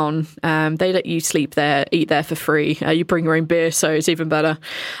head down. They let you sleep there, eat there for free. You bring your own beer, so it's even better.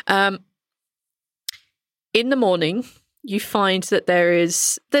 In the morning, you find that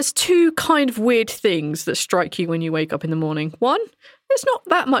there's two kind of weird things that strike you when you wake up in the morning. One, there's not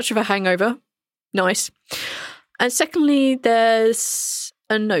that much of a hangover. Nice. And secondly, there's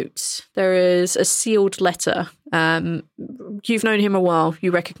a note. There is a sealed letter. You've known him a while.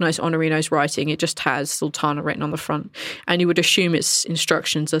 You recognize Honorino's writing. It just has Sultana written on the front. And you would assume it's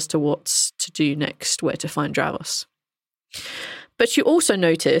instructions as to what to do next, where to find Dravos. But you also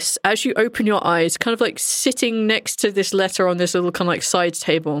notice, as you open your eyes, kind of like sitting next to this letter on this little kind of like side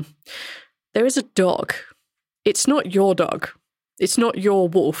table, there is a dog. It's not your dog. It's not your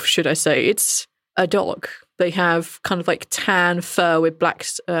wolf, should I say. It's a dog. They have kind of like tan fur with black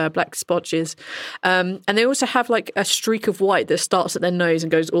spotches. And they also have like a streak of white that starts at their nose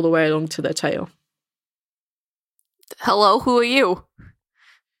and goes all the way along to their tail. Hello, who are you?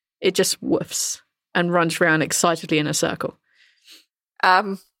 It just woofs and runs around excitedly in a circle.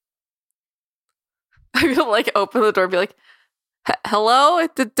 I'm gonna like open the door and be like, hello?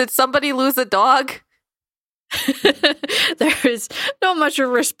 Did somebody lose a dog? There is not much of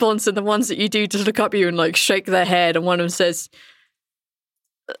a response, and the ones that you do just look up at you and like shake their head, and one of them says,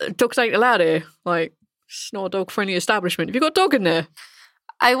 dogs ain't allowed here. Like, it's not a dog-friendly establishment. Have you got a dog in there?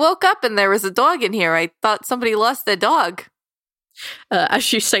 I woke up and there was a dog in here. I thought somebody lost their dog.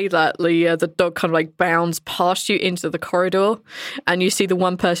 As you say that, the dog kind of like bounds past you into the corridor, and you see the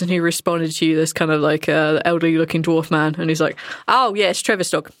one person who responded to you, this kind of like elderly-looking dwarf man, and he's like, "Oh, yeah, it's Trevor's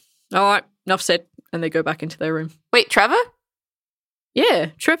dog. All right, enough said." And they go back into their room. Wait, Trevor? Yeah,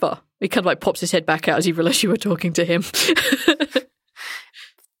 Trevor. He kind of like pops his head back out as he realized you were talking to him.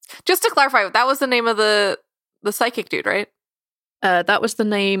 Just to clarify, that was the name of the psychic dude, right? That was the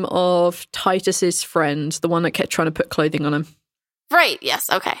name of Titus's friend, the one that kept trying to put clothing on him. Right, yes,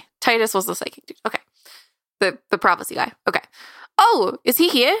 okay. Titus was the psychic dude. Okay. The prophecy guy. Okay. Oh, is he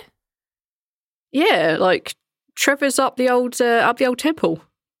here? Yeah, like Trevor's up the old temple.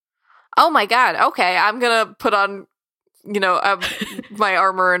 Oh my god. Okay, I'm going to put on, my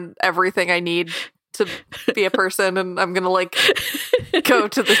armor and everything I need to be a person, and I'm going to like go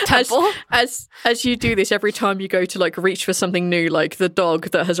to the temple. As you do this, every time you go to like reach for something new, like the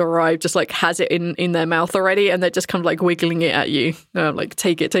dog that has arrived just like has it in their mouth already, and they're just kind of like wiggling it at you. Like,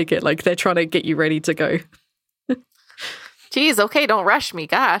 take it. Like they're trying to get you ready to go. Jeez, okay, don't rush me,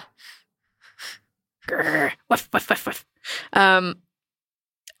 God. Grr, wuff, wuff, wuff, wuff.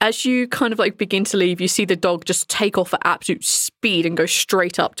 As you kind of like begin to leave, you see the dog just take off at absolute speed and go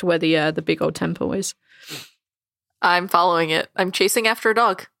straight up to where the big old temple is. I'm following it. I'm chasing after a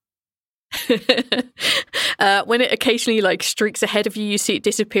dog. When it occasionally like streaks ahead of you, you see it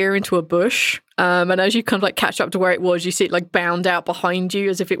disappear into a bush. And as you kind of like catch up to where it was, you see it like bound out behind you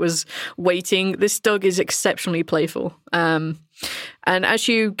as if it was waiting. This dog is exceptionally playful. And as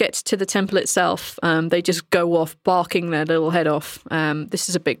you get to the temple itself, they just go off barking their little head off. This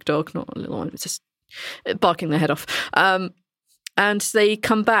is a big dog, not a little one. It's just barking their head off. And they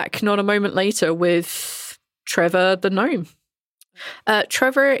come back not a moment later with Trevor the gnome.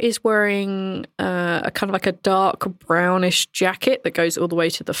 Trevor is wearing a kind of like a dark brownish jacket that goes all the way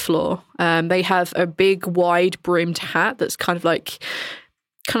to the floor. They have a big wide brimmed hat that's kind of like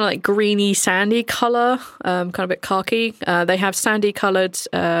greeny sandy color, kind of a bit khaki. They have sand colored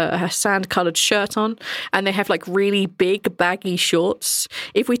shirt on, and they have like really big baggy shorts.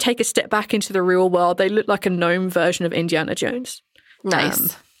 If we take a step back into the real world, they look like a gnome version of Indiana Jones.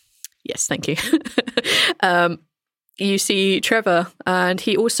 Nice. Yes, thank you. You see Trevor, and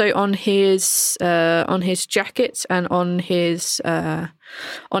he also on his jacket and on his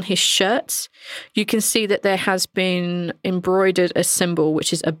shirt, you can see that there has been embroidered a symbol,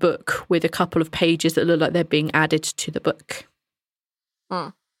 which is a book with a couple of pages that look like they're being added to the book.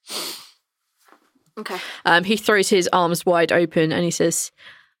 Okay. He throws his arms wide open and he says,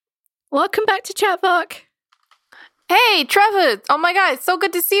 "Welcome back to Chatbox." Hey, Trevor! Oh my god, it's so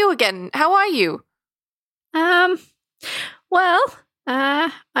good to see you again. How are you? Well,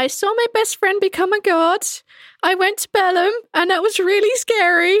 I saw my best friend become a god. I went to Bellum, and that was really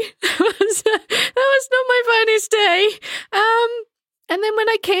scary. That was not my finest day. And then when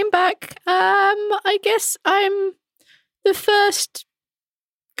I came back, I guess I'm the first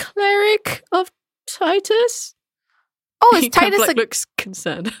cleric of Titus. Oh, is he kind Titus of, looks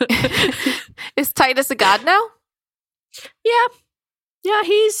concerned. Is Titus a god now? Yeah,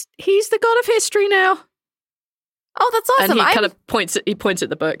 he's the god of history now. Oh, that's awesome. And he kind of points at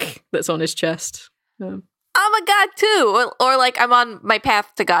the book that's on his chest. I'm a god too, or like I'm on my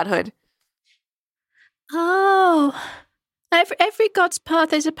path to godhood. Oh, every god's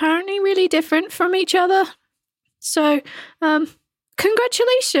path is apparently really different from each other. So,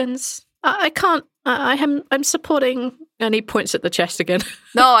 congratulations. I'm supporting. And he points at the chest again.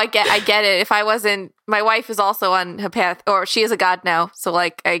 No, I get it. If I wasn't, my wife is also on her path, or she is a god now. So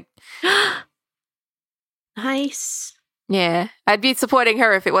like Nice. Yeah, I'd be supporting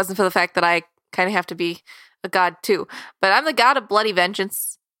her if it wasn't for the fact that I kind of have to be a god too. But I'm the god of bloody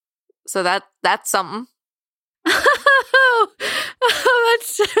vengeance, so that's something. That's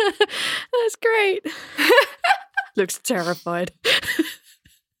great. Looks terrified.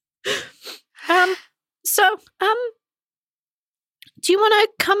 Do you want to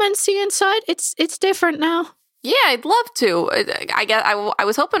come and see inside? It's different now. Yeah, I'd love to. I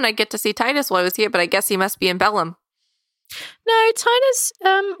was hoping I'd get to see Titus while I was here, but I guess he must be in Bellum. No, Titus,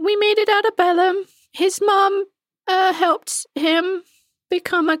 we made it out of Bellum. His mom helped him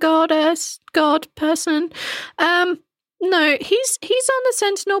become a god person. No, he's on the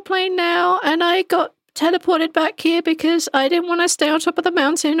Sentinel plane now, and I got teleported back here because I didn't want to stay on top of the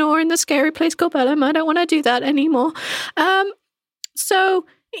mountain or in the scary place called Bellum. I don't want to do that anymore. So,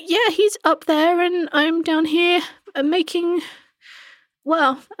 yeah, he's up there and I'm down here making,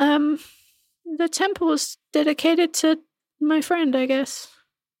 the temple's dedicated to my friend, I guess.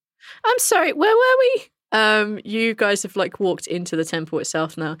 I'm sorry, where were we? You guys have walked into the temple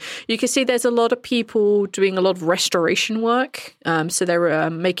itself now. You can see there's a lot of people doing a lot of restoration work. So they're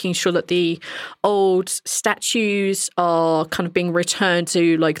making sure that the old statues are kind of being returned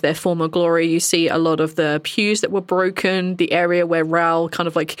to their former glory. You see a lot of the pews that were broken, the area where Ral kind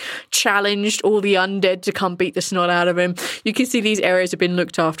of challenged all the undead to come beat the snot out of him. You can see these areas have been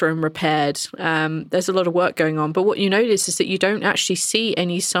looked after and repaired. There's a lot of work going on. But what you notice is that you don't actually see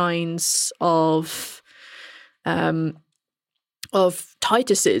any signs of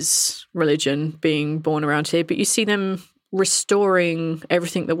Titus's religion being born around here, but you see them restoring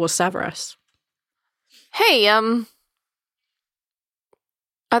everything that was Savras. Hey,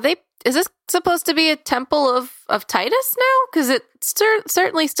 is this supposed to be a temple of Titus now? Because it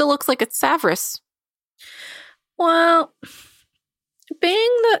certainly still looks like it's Savras. Well,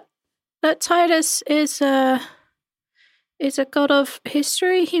 being that Titus is a god of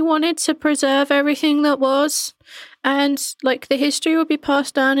history, he wanted to preserve everything that was, and the history will be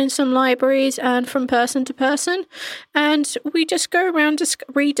passed down in some libraries and from person to person, and we just go around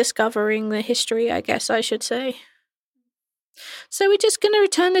rediscovering the history, I guess I should say. So we're just going to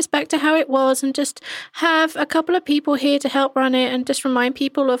return this back to how it was and just have a couple of people here to help run it and just remind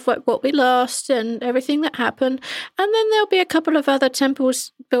people of what we lost and everything that happened. And then there'll be a couple of other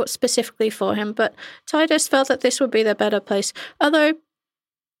temples built specifically for him. But Titus felt that this would be the better place. Although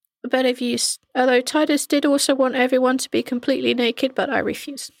Titus did also want everyone to be completely naked, but I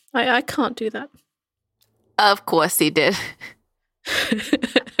refuse. I can't do that. Of course he did.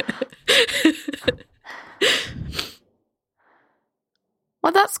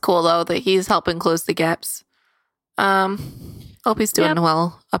 Well, that's cool, though, that he's helping close the gaps. Hope he's doing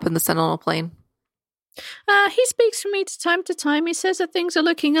well up in the Sentinel Plane. He speaks to me to time. He says that things are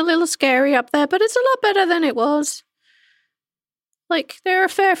looking a little scary up there, but it's a lot better than it was. There are a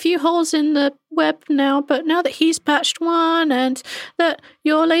fair few holes in the web now, but now that he's patched one, and that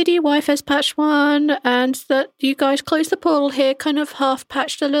your lady wife has patched one, and that you guys closed the portal here, kind of half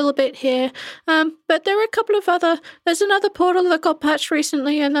patched a little bit here. But there are a couple of there's another portal that got patched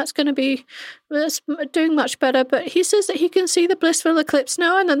recently, and that's doing much better. But he says that he can see the blissful eclipse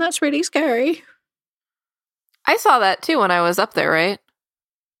now, and then that's really scary. I saw that too when I was up there, right?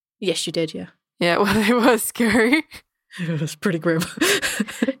 Yes, you did, yeah. Yeah, well, it was scary. It was pretty grim.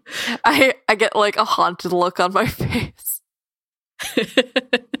 I get a haunted look on my face.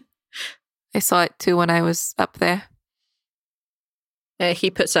 I saw it too when I was up there. Yeah,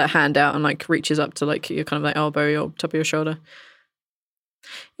 he puts a hand out and reaches up to your kind of elbow or top of your shoulder.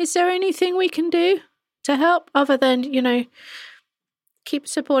 Is there anything we can do to help other than, keep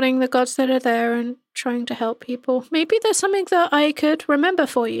supporting the gods that are there and trying to help people? Maybe there's something that I could remember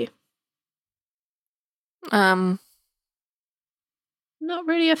for you. Not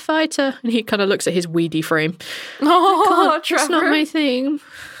really a fighter. And he kind of looks at his weedy frame. Oh, Trevor. It's not my thing.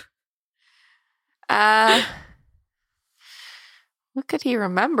 What could he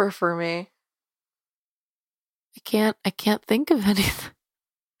remember for me? I can't think of anything.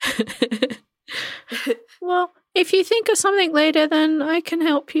 Well, if you think of something later, then I can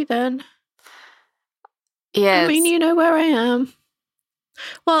help you then. Yes. I mean, you know where I am.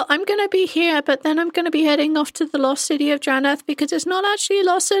 Well, I'm going to be here, but then I'm going to be heading off to the lost city of Dranath because it's not actually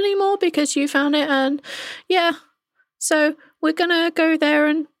lost anymore because you found it, and yeah. So we're going to go there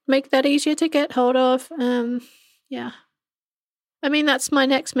and make that easier to get hold of. Yeah. I mean, that's my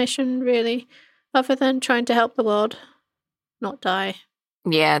next mission, really, other than trying to help the world not die.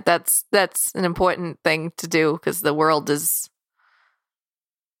 Yeah, that's an important thing to do because the world is...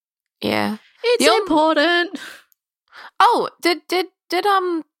 Yeah. It's important. Oh, did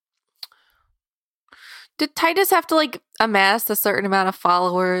Titus have to amass a certain amount of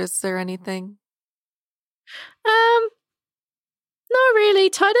followers or anything? Not really.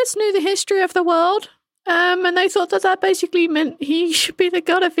 Titus knew the history of the world. And they thought that basically meant he should be the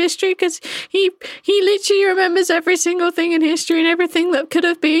god of history because he literally remembers every single thing in history and everything that could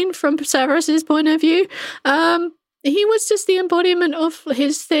have been from Severus's point of view. He was just the embodiment of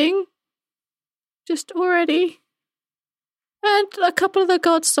his thing. Just already. And a couple of the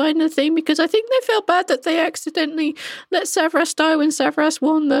gods signed the thing because I think they felt bad that they accidentally let Severus die when Severus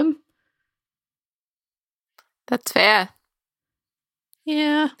warned them. That's fair.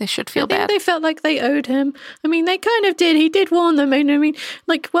 Yeah. They should feel bad. bad. They felt like they owed him. I mean, they kind of did. He did warn them. I mean,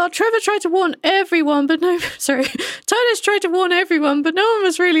 Trevor tried to warn everyone, but Titus tried to warn everyone, but no one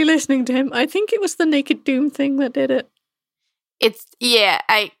was really listening to him. I think it was the Naked Doom thing that did it. It's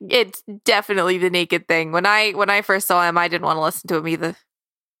definitely the naked thing. When I first saw him, I didn't want to listen to him either.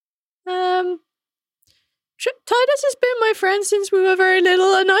 Titus has been my friend since we were very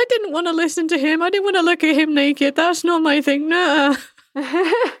little, and I didn't want to listen to him. I didn't want to look at him naked. That's not my thing. Nah. Can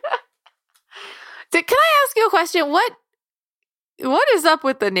I ask you a question? What is up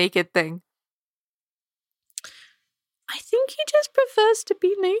with the naked thing? I think he just prefers to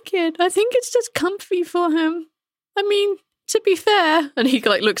be naked. I think it's just comfy for him. I mean, to be fair, and he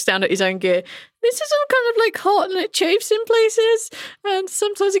like looks down at his own gear, this is all kind of like hot and it chafes in places, and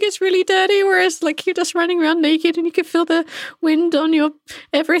sometimes it gets really dirty, whereas like you're just running around naked and you can feel the wind on your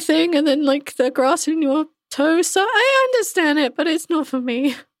everything and then like the grass in your toes. So I understand it, but it's not for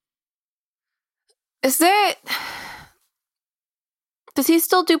me. Does he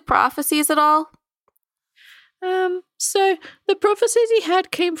still do prophecies at all? So the prophecies he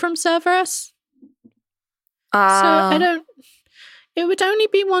had came from Severus. So it would only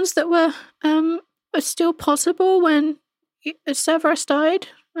be ones that were still possible when Severus died,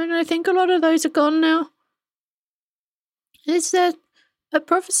 and I think a lot of those are gone now. Is there a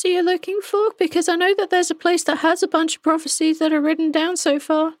prophecy you're looking for? Because I know that there's a place that has a bunch of prophecies that are written down so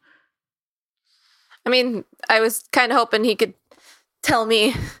far. I mean, I was kind of hoping he could tell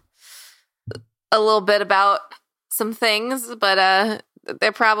me a little bit about some things, but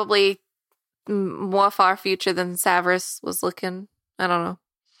they're probably more far future than Severus was looking. I don't know.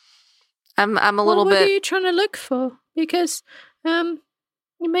 I'm a little bit. What are you trying to look for? Because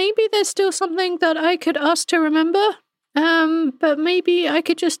maybe there's still something that I could ask to remember. But maybe I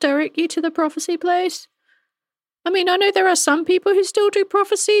could just direct you to the prophecy place. I mean, I know there are some people who still do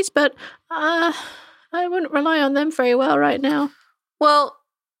prophecies, but I wouldn't rely on them very well right now. Well,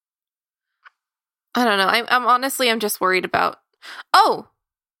 I don't know. I'm just worried about. Oh,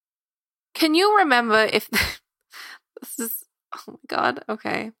 can you remember if this is? Oh my god.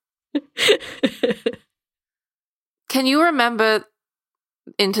 Okay. Can you remember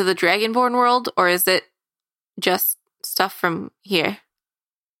Into the Dragonborn world, or is it just stuff from here?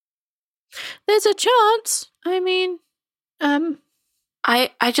 There's a chance. I mean, I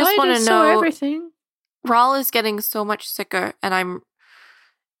just want to know everything. Rahl is getting so much sicker, and I'm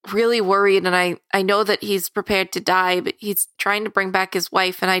really worried, and I know that he's prepared to die, but he's trying to bring back his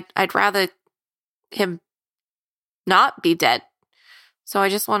wife, and I'd rather him not be dead. So I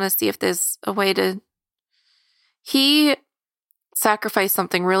just want to see if there's a way to... He sacrificed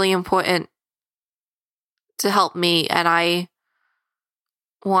something really important to help me, and I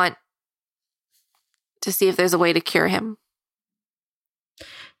want to see if there's a way to cure him.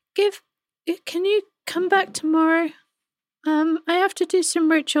 Can you come back tomorrow? I have to do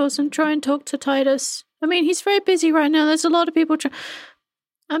some rituals and try and talk to Titus. I mean, he's very busy right now. There's a lot of people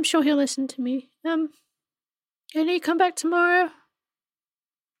I'm sure he'll listen to me. Can you come back tomorrow?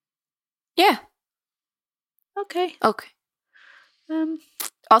 Yeah. Okay.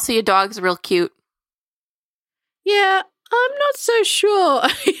 Also, your dog's real cute. Yeah, I'm not so sure.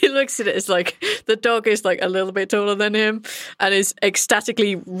 He looks at it as like the dog is like a little bit taller than him and is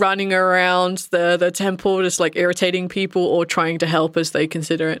ecstatically running around the temple, just like irritating people or trying to help as they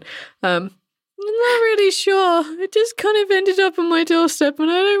consider it. I'm not really sure. It just kind of ended up on my doorstep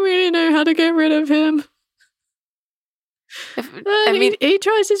and I don't really know how to get rid of him. He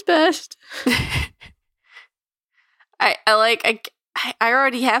tries his best. I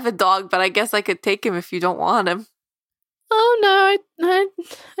already have a dog, but I guess I could take him if you don't want him. Oh no,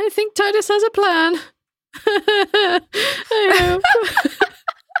 I think Titus has a plan. I hope.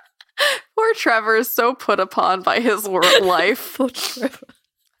 Poor Trevor is so put upon by his world life. Poor Trevor.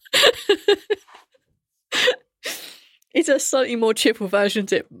 He's a slightly more cheerful version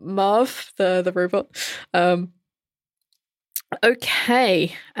to Marv, the robot.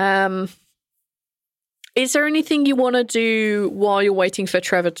 Okay. Is there anything you want to do while you're waiting for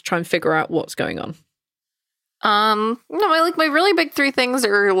Trevor to try and figure out what's going on? No, my really big three things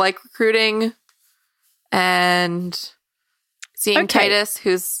are like recruiting and seeing Titus,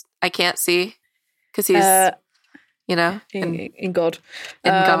 who's I can't see because he's in God.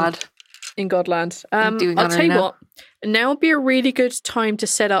 In Godland. I'll tell you what. Now would be a really good time to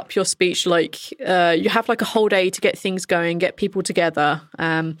set up your speech. Like you have like a whole day to get things going, get people together.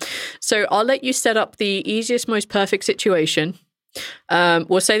 So I'll let you set up the easiest, most perfect situation.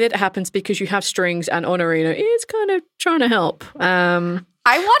 We'll say that it happens because you have strings and Honorino is kind of trying to help. I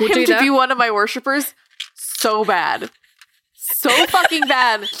want him to be one of my worshippers so bad. So fucking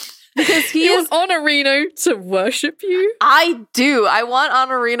bad. Because you want Honorino to worship you? I do. I want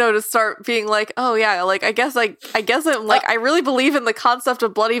Honorino to start being like, oh yeah, like I guess I'm like I really believe in the concept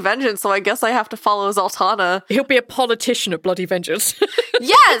of bloody vengeance, so I guess I have to follow Zoltana. He'll be a politician of bloody vengeance.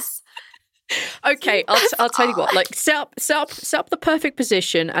 Yes! Okay, I'll tell you what. Like, set up the perfect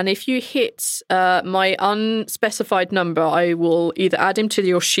position, and if you hit my unspecified number, I will either add him to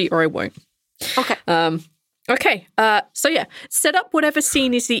your sheet or I won't. Okay. Okay. So yeah, set up whatever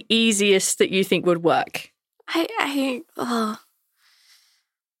scene is the easiest that you think would work. I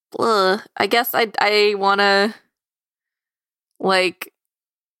guess I want to, like,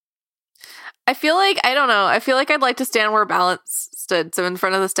 I feel like, I don't know, I feel like I'd like to stand where Balance stood, so in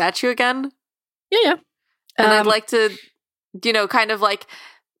front of the statue again. Yeah. And I'd like to, kind of like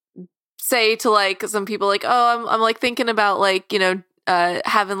say to like some people like, oh, I'm like thinking about like,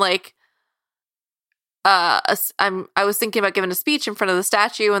 having like, I was thinking about giving a speech in front of the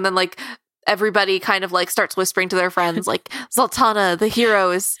statue, and then like everybody kind of like starts whispering to their friends like, Zoltana, the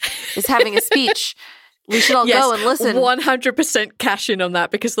hero, is having a speech. We should all go and listen. 100% cash in on that,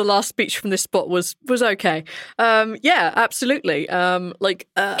 because the last speech from this spot was okay. Yeah, absolutely.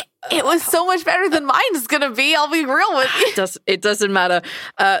 It was so much better than mine is going to be. I'll be real with you. It doesn't matter.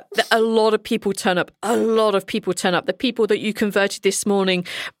 A lot of people turn up. The people that you converted this morning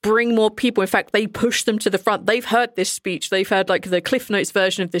bring more people. In fact, they push them to the front. They've heard this speech. They've heard like the Cliff Notes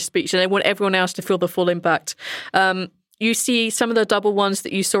version of this speech, and they want everyone else to feel the full impact. You see some of the double ones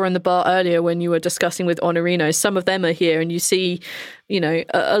that you saw in the bar earlier when you were discussing with Honorino. Some of them are here, and you see,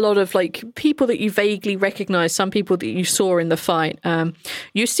 a lot of like people that you vaguely recognize, some people that you saw in the fight.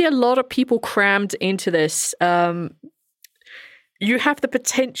 You see a lot of people crammed into this. You have the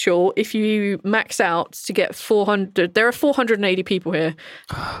potential, if you max out, to get 400. There are 480 people here,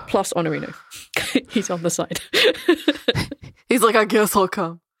 plus Honorino. He's on the side. He's like, I guess I'll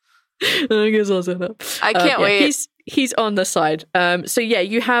come. I guess I'll set up. I can't wait. He's on the side. So yeah,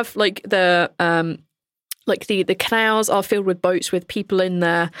 you have like the canals are filled with boats with people in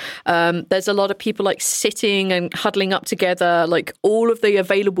there. There's a lot of people like sitting and huddling up together. Like all of the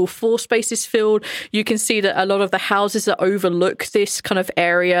available floor space is filled. You can see that a lot of the houses that overlook this kind of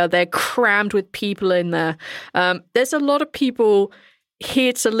area, they're crammed with people in there. There's a lot of people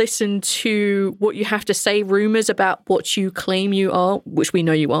here to listen to what you have to say, rumors about what you claim you are, which we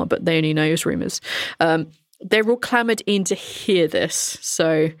know you are, but they only know as rumors. They're all clamored in to hear this.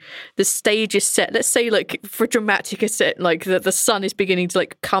 So the stage is set. Let's say, like, for dramatic set, like the sun is beginning to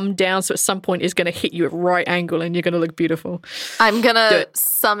like come down, so at some point it's going to hit you at right angle, and you're going to look beautiful. I'm gonna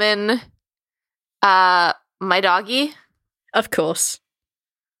summon my doggy, of course,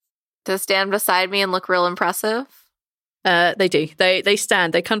 to stand beside me and look real impressive. They do. They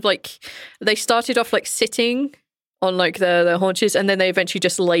stand. They kind of like, they started off like sitting on like their haunches, and then they eventually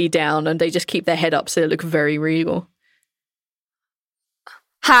just lay down, and they just keep their head up so they look very regal.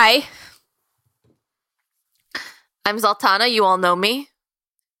 Hi. I'm Zoltana. You all know me.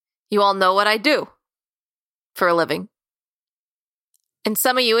 You all know what I do for a living. And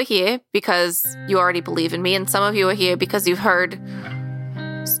some of you are here because you already believe in me, and some of you are here because you've heard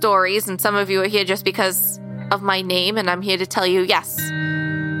stories, and some of you are here just because of my name, and I'm here to tell you, yes,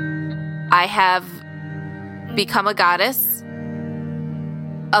 I have become a goddess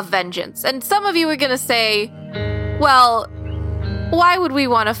of vengeance. And some of you are going to say, well, why would we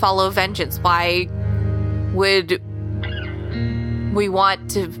want to follow vengeance? Why would we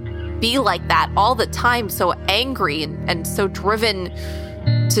want to be like that all the time, so angry and so driven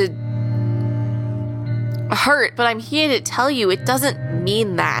to hurt? But I'm here to tell you, it doesn't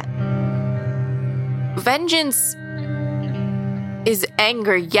mean that. Vengeance is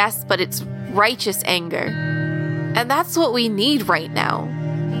anger, yes, but it's righteous anger. And that's what we need right now.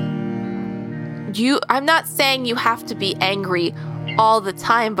 I'm not saying you have to be angry all the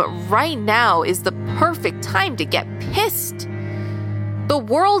time, but right now is the perfect time to get pissed. The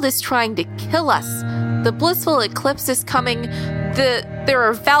world is trying to kill us. The blissful eclipse is coming. There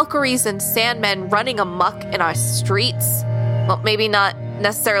are Valkyries and Sandmen running amok in our streets. Well, maybe not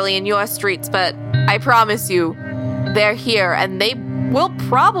necessarily in your streets, but I promise you, they're here, and they will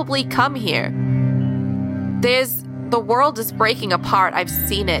probably come here. The world is breaking apart. I've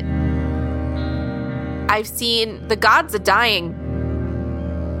seen it. I've seen the gods are dying.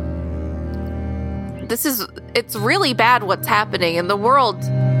 It's really bad what's happening, and the world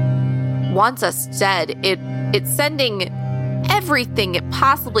wants us dead. It's sending everything it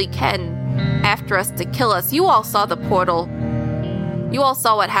possibly can after us to kill us. You all saw the portal. You all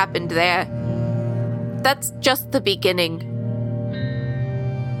saw what happened there. That's just the beginning.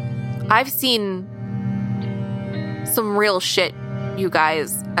 I've seen some real shit, you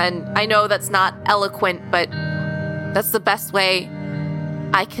guys. And I know that's not eloquent, but that's the best way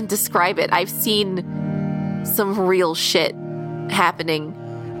I can describe it. I've seen some real shit happening.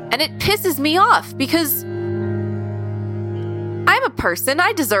 And it pisses me off because I'm I'm a person.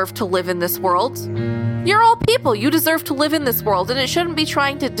 I deserve to live in this world. You're all people. You deserve to live in this world, and it shouldn't be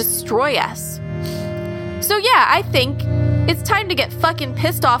trying to destroy us. So yeah, I think it's time to get fucking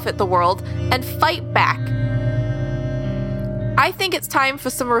pissed off at the world and fight back. I think it's time for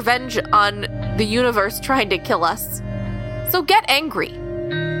some revenge on the universe trying to kill us. So get angry.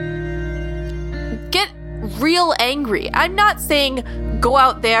 Get real angry. I'm not saying go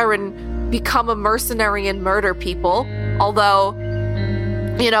out there and become a mercenary and murder people, although,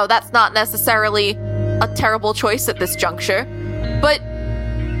 you know, that's not necessarily a terrible choice at this juncture. But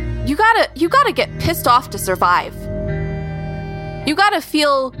you gotta get pissed off to survive. You gotta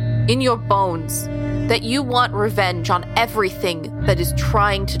feel in your bones that you want revenge on everything that is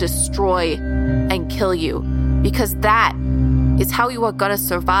trying to destroy and kill you, because that is how you are gonna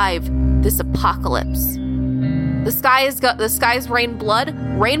survive this apocalypse. The skies rain blood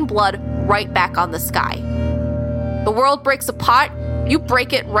right back on the sky. The world breaks apart, you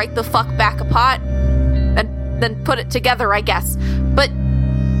break it right the fuck back apart, and then put it together, I guess. But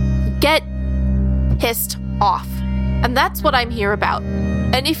get pissed off. And that's what I'm here about.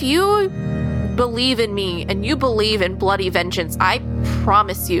 And if you believe in me and you believe in bloody vengeance, I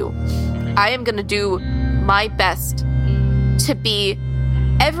promise you, I am going to do my best to be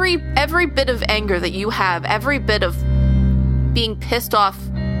every bit of anger that you have, every bit of being pissed off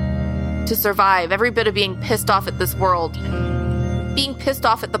to survive, every bit of being pissed off at this world, being pissed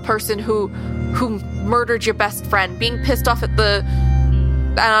off at the person who murdered your best friend, being pissed off at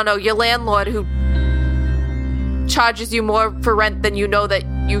your landlord who charges you more for rent than you know that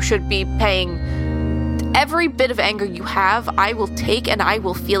you should be paying. Every bit of anger you have, I will take and I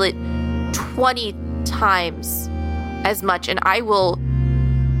will feel it 20 times as much, and I will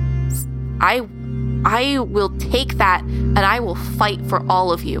take that and I will fight for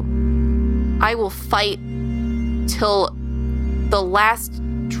all of you. I will fight till the last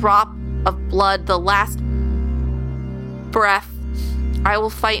drop of blood, the last breath. I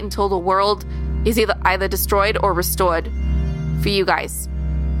will fight until the world is either destroyed or restored for you guys.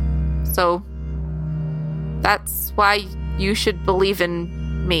 So that's why you should believe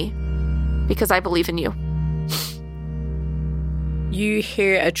in me, because I believe in you. You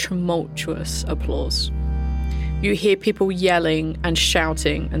hear a tumultuous applause. You hear people yelling and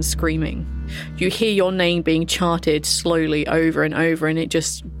shouting and screaming. You hear your name being chanted slowly over and over, and it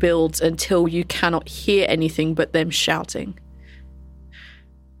just builds until you cannot hear anything but them shouting.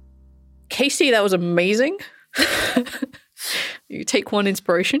 Casey, that was amazing. You take one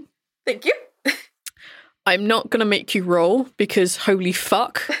inspiration. Thank you. I'm not going to make you roll because holy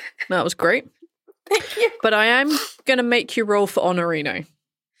fuck, that was great. Thank you. But I am going to make you roll for Honorino.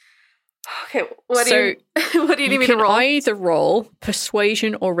 Okay, what do you need me to roll? Either roll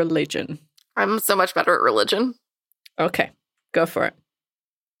persuasion or religion. I'm so much better at religion. Okay, go for it.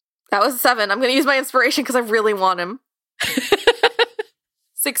 That was a 7. I'm going to use my inspiration because I really want him.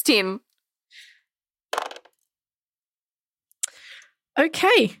 16.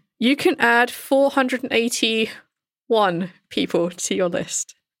 Okay, you can add 481 people to your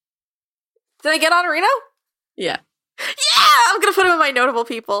list. Did I get Honorino? Yeah. Yeah! I'm going to put him in my notable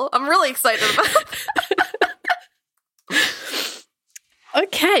people. I'm really excited about it.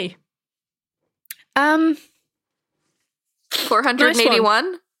 Okay.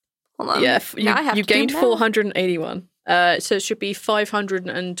 481? Nice. Hold on. Yeah, you gained 481. So it should be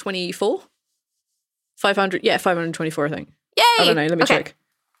 524? 524, I think. Yay! I don't know, let me check.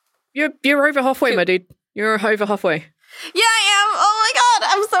 You're over halfway, my dude. You're over halfway. Yeah, I am. Oh my god,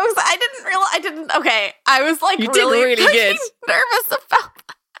 I'm so excited. Okay, I was like really good. Nervous about that.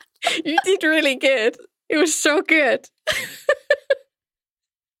 You did really good. It was so good.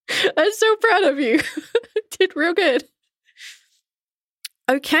 I'm so proud of you. Did real good.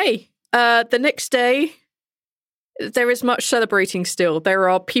 Okay. The next day, there is much celebrating still. There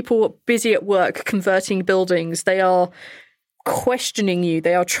are people busy at work converting buildings. They are questioning you.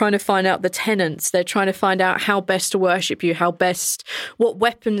 They are trying to find out the tenets. They're trying to find out how best to worship you, what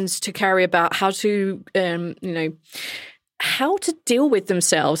weapons to carry about, how to, how to deal with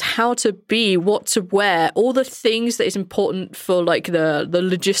themselves, how to be, what to wear, all the things that is important for like the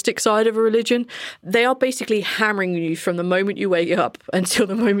logistic side of a religion. They are basically hammering you from the moment you wake up until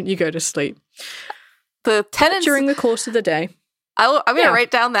the moment you go to sleep. The tenets during the course of the day. I'm going to write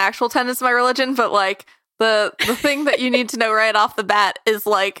down the actual tenets of my religion, but like the thing that you need to know right off the bat is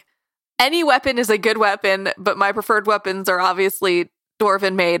like any weapon is a good weapon, but my preferred weapons are obviously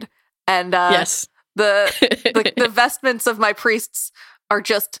dwarven made, and yes. The vestments of my priests are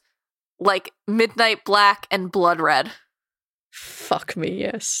just like midnight black and blood red. Fuck me,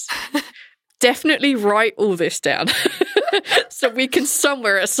 yes. Definitely write all this down. So we can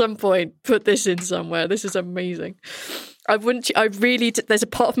somewhere at some point put this in somewhere. This is amazing. There's a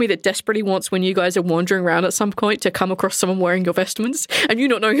part of me that desperately wants, when you guys are wandering around at some point, to come across someone wearing your vestments and you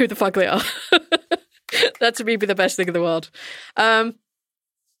not knowing who the fuck they are. That would be the best thing in the world.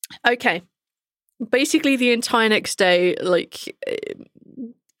 Okay. Basically, the entire next day,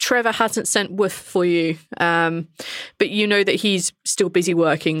 Trevor hasn't sent Woof for you, but you know that he's still busy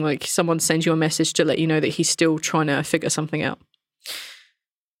working. Like, someone sends you a message to let you know that he's still trying to figure something out.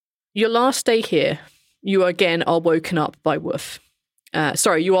 Your last day here, you again are woken up by Woof.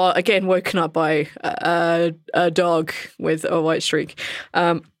 You are again woken up by a dog with a white streak.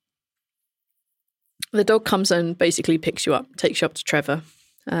 The dog comes and basically picks you up, takes you up to Trevor.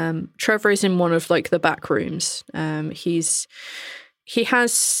 Trevor is in one of the back rooms. He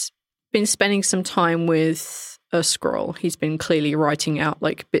has been spending some time with a scroll. He's been clearly writing out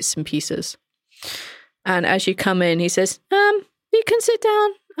bits and pieces. And as you come in, he says, "You can sit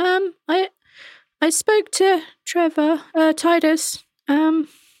down. I spoke to Trevor, Titus, and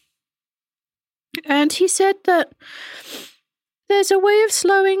he said that there's a way of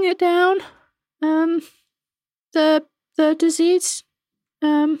slowing it down, the disease,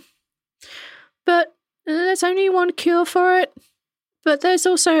 but there's only one cure for it. But there's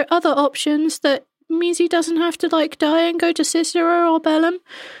also other options that means he doesn't have to die and go to Cicero or Bellum.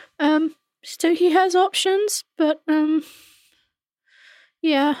 So he has options, but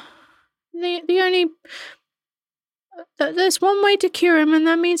yeah. The only there's one way to cure him, and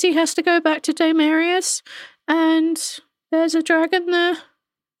that means he has to go back to Daemarius, and there's a dragon there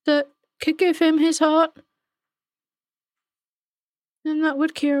that could give him his heart, and that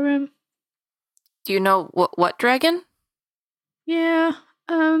would cure him." Do you know what dragon? Yeah,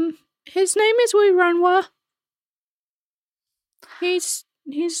 his name is Wuranwa. He's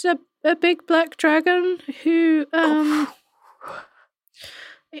a big black dragon who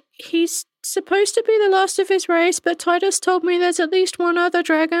he's supposed to be the last of his race, but Titus told me there's at least one other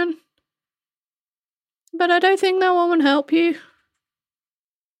dragon. But I don't think that one would help you.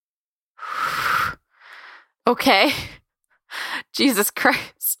 Okay. Jesus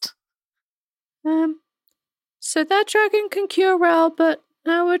Christ. So that dragon can cure Ral, but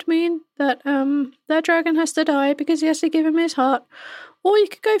that would mean that that dragon has to die because he has to give him his heart. Or you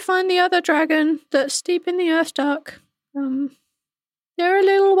could go find the other dragon that's deep in the Earth Dark. They're a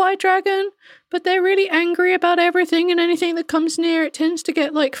little white dragon, but they're really angry about everything, and anything that comes near it tends to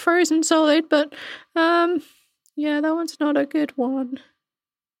get frozen solid. But yeah, that one's not a good one.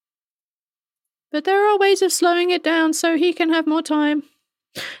 But there are ways of slowing it down so he can have more time.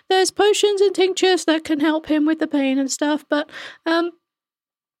 There's potions and tinctures that can help him with the pain and stuff, but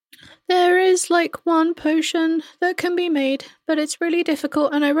there is one potion that can be made, but it's really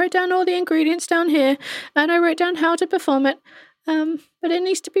difficult, and I wrote down all the ingredients down here, and I wrote down how to perform it, but it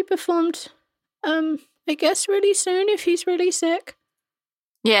needs to be performed, I guess really soon if he's really sick.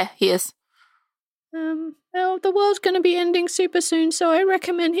 Yeah, he is. Well, the world's going to be ending super soon, so I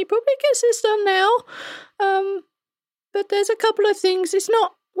recommend he probably gets this done now. But there's a couple of things. It's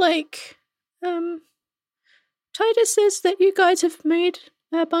not Titus says that you guys have made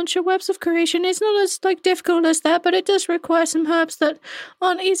a bunch of webs of creation. It's not as difficult as that, but it does require some herbs that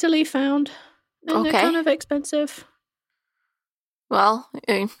aren't easily found. And they're kind of expensive. Well,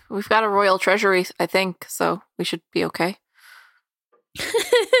 we've got a royal treasury, I think, so we should be okay.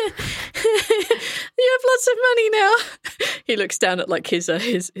 You have lots of money now. He looks down at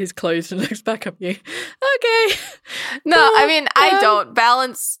his clothes and looks back at you. Okay. No, I mean I don't.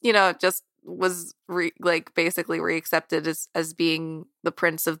 Balance, just was basically reaccepted as being the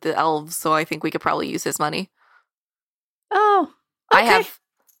prince of the elves, so I think we could probably use his money. Oh, okay. I have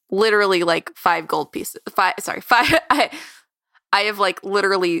literally 5 gold pieces. 5. I have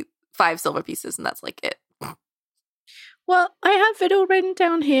literally 5 silver pieces, and that's it. Well, I have it all written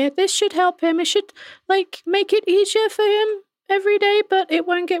down here. This should help him. It should, make it easier for him every day, but it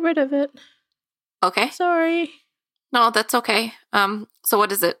won't get rid of it. Okay. Sorry. No, that's okay. So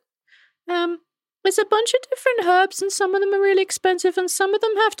what is it? There's a bunch of different herbs, and some of them are really expensive, and some of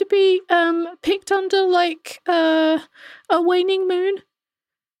them have to be, picked under, a waning moon.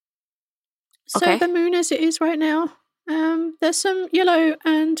 So okay. the moon as it is right now. There's some yellow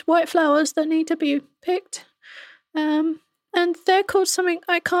and white flowers that need to be picked. And they're called something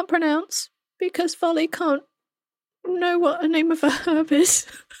I can't pronounce because Volley can't know what a name of a herb is.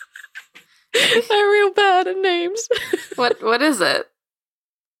 They're real bad at names. What is it?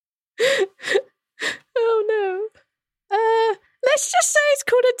 Oh no. Let's just say it's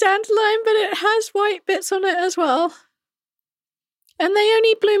called a dandelion, but it has white bits on it as well. And they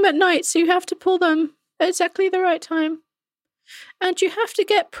only bloom at night, so you have to pull them at exactly the right time. And you have to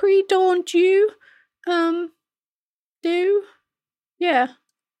get pre-dawn dew. Dew? Yeah.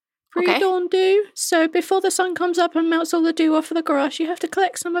 Pre-dawn dew. So before the sun comes up and melts all the dew off of the grass, you have to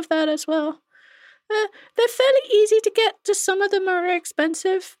collect some of that as well. They're fairly easy to get, just some of them are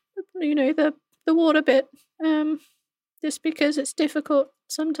expensive. You know, the water bit. Just because it's difficult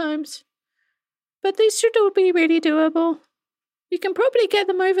sometimes. But these should all be really doable. You can probably get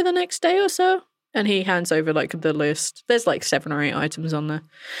them over the next day or so. And he hands over, like, the list. There's, like, 7 or 8 items on there.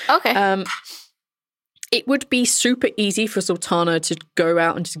 Okay. It would be super easy for Sultana to go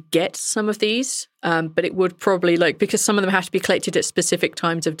out and to get some of these. But it would probably, like, because some of them have to be collected at specific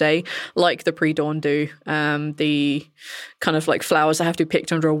times of day, like the pre-dawn dew, the kind of, like, flowers that have to be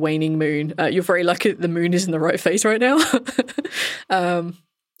picked under a waning moon. You're very lucky that the moon is in the right phase right now.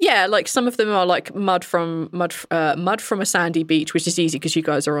 Yeah, like some of them are like mud from a sandy beach, which is easy because you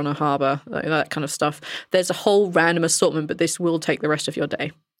guys are on a harbour, like that kind of stuff. There's a whole random assortment, but this will take the rest of your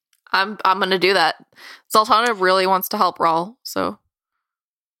day. I'm gonna do that. Sultana really wants to help Raul, so.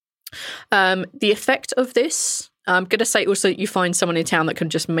 The effect of this, I'm gonna say also that you find someone in town that can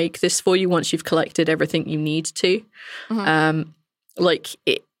just make this for you once you've collected everything you need to. Mm-hmm.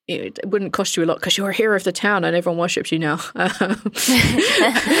 It wouldn't cost you a lot because you're a hero of the town and everyone worships you now. This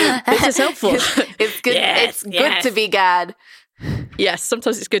is helpful. It's good. Yes, good to be God. Yes,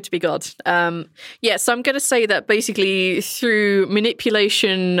 sometimes it's good to be God. So I'm going to say that basically through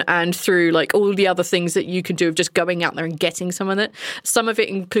manipulation and through like all the other things that you can do of just going out there and getting some of it. Some of it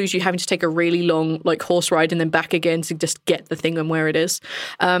includes you having to take a really long like horse ride and then back again to just get the thing and where it is.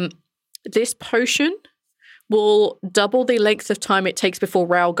 This potion will double the length of time it takes before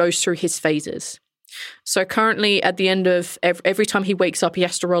Raul goes through his phases. So currently at the end of every time he wakes up, he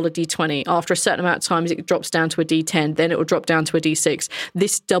has to roll a d20. After a certain amount of times, it drops down to a d10. Then it will drop down to a d6.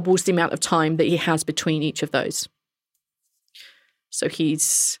 This doubles the amount of time that he has between each of those. So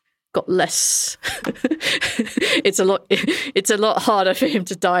he's got less. It's a lot harder for him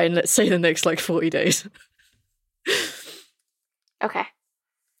to die in, let's say, the next like 40 days. Okay.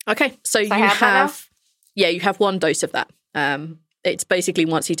 So you have you have 1 dose of that. It's basically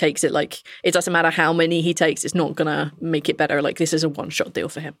once he takes it, like, it doesn't matter how many he takes, it's not going to make it better. Like, this is a one-shot deal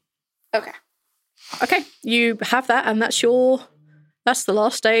for him. Okay, you have that, and that's the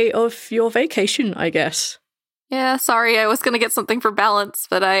last day of your vacation, I guess. Yeah, sorry, I was going to get something for balance,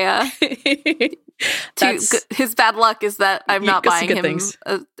 but his bad luck is that I'm not buying him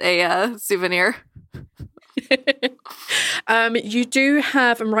a souvenir. You do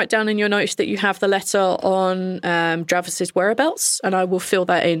have, and write down in your notes that you have the letter on Dravis's whereabouts, and I will fill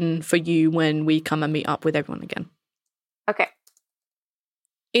that in for you when we come and meet up with everyone again. Okay.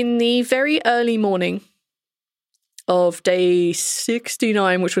 In the very early morning of day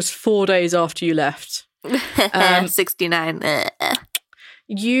 69, which was 4 days after you left. 69.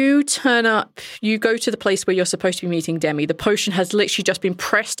 You turn up, you go to the place where you're supposed to be meeting Demi. The potion has literally just been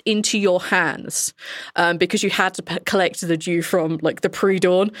pressed into your hands because you had to collect the dew from like the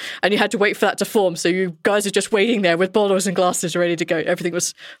pre-dawn and you had to wait for that to form. So you guys are just waiting there with bottles and glasses ready to go. Everything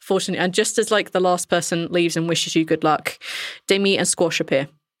was fortunate. And just as like the last person leaves and wishes you good luck, Demi and Squash appear.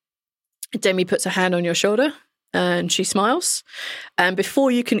 Demi puts her hand on your shoulder and she smiles. And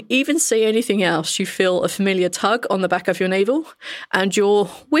before you can even say anything else, you feel a familiar tug on the back of your navel and you're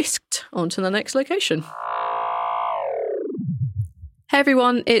whisked onto the next location. Hey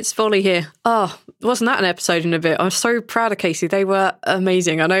everyone, it's Volley here. Oh, wasn't that an episode in a bit? I'm so proud of Casey. They were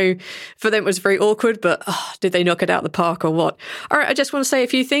amazing. I know for them it was very awkward, but did they knock it out of the park or what? All right, I just want to say a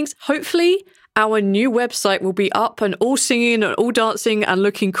few things. Hopefully our new website will be up and all singing and all dancing and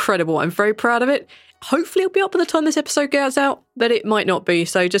look incredible. I'm very proud of it. Hopefully it'll be up by the time this episode gets out, but it might not be.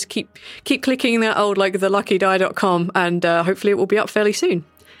 So just keep clicking that old like theluckydie.com and hopefully it will be up fairly soon.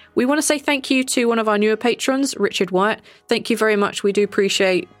 We want to say thank you to one of our newer patrons, Richard Wyatt. Thank you very much. We do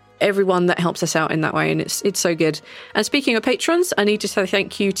appreciate everyone that helps us out in that way, and it's so good. And speaking of patrons, I need to say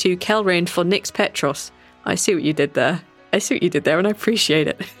thank you to Kelrin for Nix Petros. I see what you did there. And I appreciate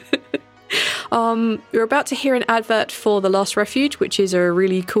it. You're about to hear an advert for The Last Refuge, which is a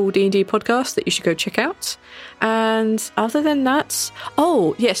really cool D&D podcast that you should go check out. And other than that,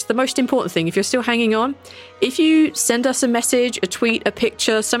 oh, yes, the most important thing, if you're still hanging on, if you send us a message, a tweet, a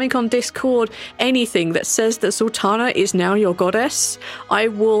picture, something on Discord, anything that says that Sultana is now your goddess, I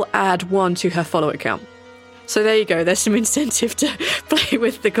will add one to her follow account. So there you go. There's some incentive to play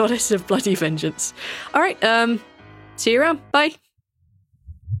with the goddess of bloody vengeance. All right, see you around. Bye.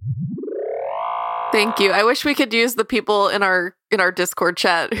 Thank you. I wish we could use the people in our Discord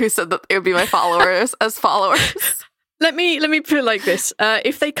chat who said that they would be my followers as followers. Let me put it like this.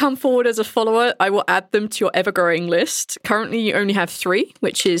 If they come forward as a follower, I will add them to your ever-growing list. Currently, you only have 3,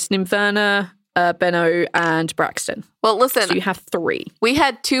 which is Nymverna, Benno, and Braxton. Well, listen. So you have 3. We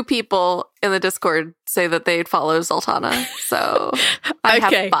had 2 people in the Discord say that they'd follow Zoltana, so I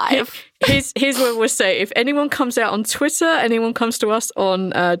have 5. Here's what we'll say. If anyone comes out on Twitter, anyone comes to us on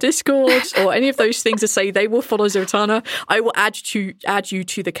Discord, or any of those things to say they will follow Zoltana, I will add you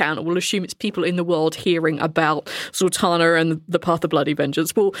to the count. We'll assume it's people in the world hearing about Zoltana and the Path of Bloody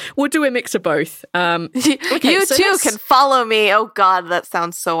Vengeance. We'll do a mix of both. You too can follow me. Oh God, that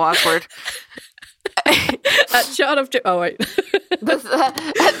sounds so awkward. At Child of at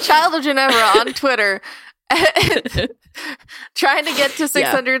Child of Ginevra on Twitter, trying to get to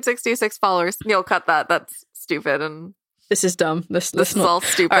 666 followers. You'll cut that. That's stupid, and this is dumb. This is all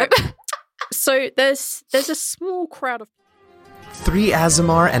stupid. All right. So there's a small crowd of 3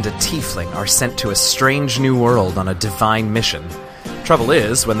 Azamar and a tiefling are sent to a strange new world on a divine mission. Trouble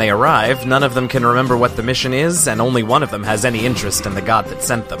is, when they arrive, none of them can remember what the mission is, and only one of them has any interest in the god that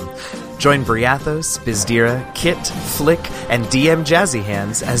sent them. Join Briathos, Bizdira, Kit, Flick, and DM Jazzy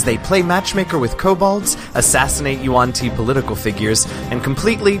Hands as they play matchmaker with kobolds, assassinate Yuan-Ti political figures, and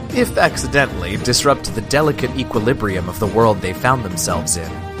completely, if accidentally, disrupt the delicate equilibrium of the world they found themselves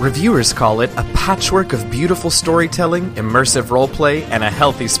in. Reviewers call it a patchwork of beautiful storytelling, immersive roleplay, and a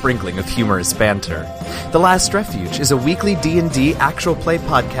healthy sprinkling of humorous banter. The Last Refuge is a weekly D&D actual play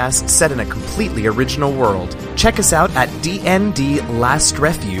podcast set in a completely original world. Check us out at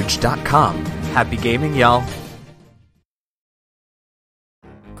dndlastrefuge.com. Happy gaming, y'all.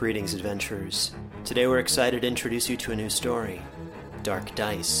 Greetings, adventurers. Today we're excited to introduce you to a new story, Dark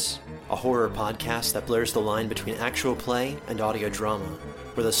Dice, a horror podcast that blurs the line between actual play and audio drama,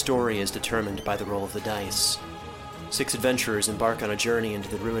 where the story is determined by the roll of the dice. 6 adventurers embark on a journey into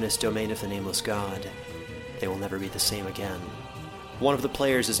the ruinous domain of the Nameless God. They will never be the same again. One of the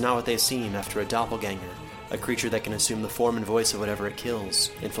players is not what they seem after a doppelganger, a creature that can assume the form and voice of whatever it kills,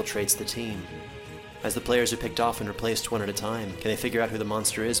 infiltrates the team. As the players are picked off and replaced one at a time, can they figure out who the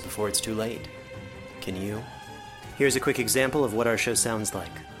monster is before it's too late? Can you? Here's a quick example of what our show sounds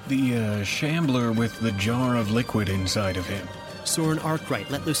like. The shambler with the jar of liquid inside of him. Soren Arkwright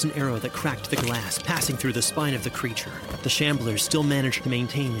let loose an arrow that cracked the glass, passing through the spine of the creature. The shambler still managed to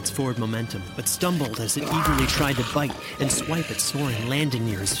maintain its forward momentum, but stumbled as it eagerly tried to bite and swipe at Soren, landing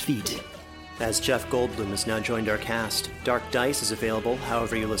near his feet. As Jeff Goldblum has now joined our cast, Dark Dice is available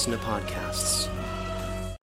however you listen to podcasts.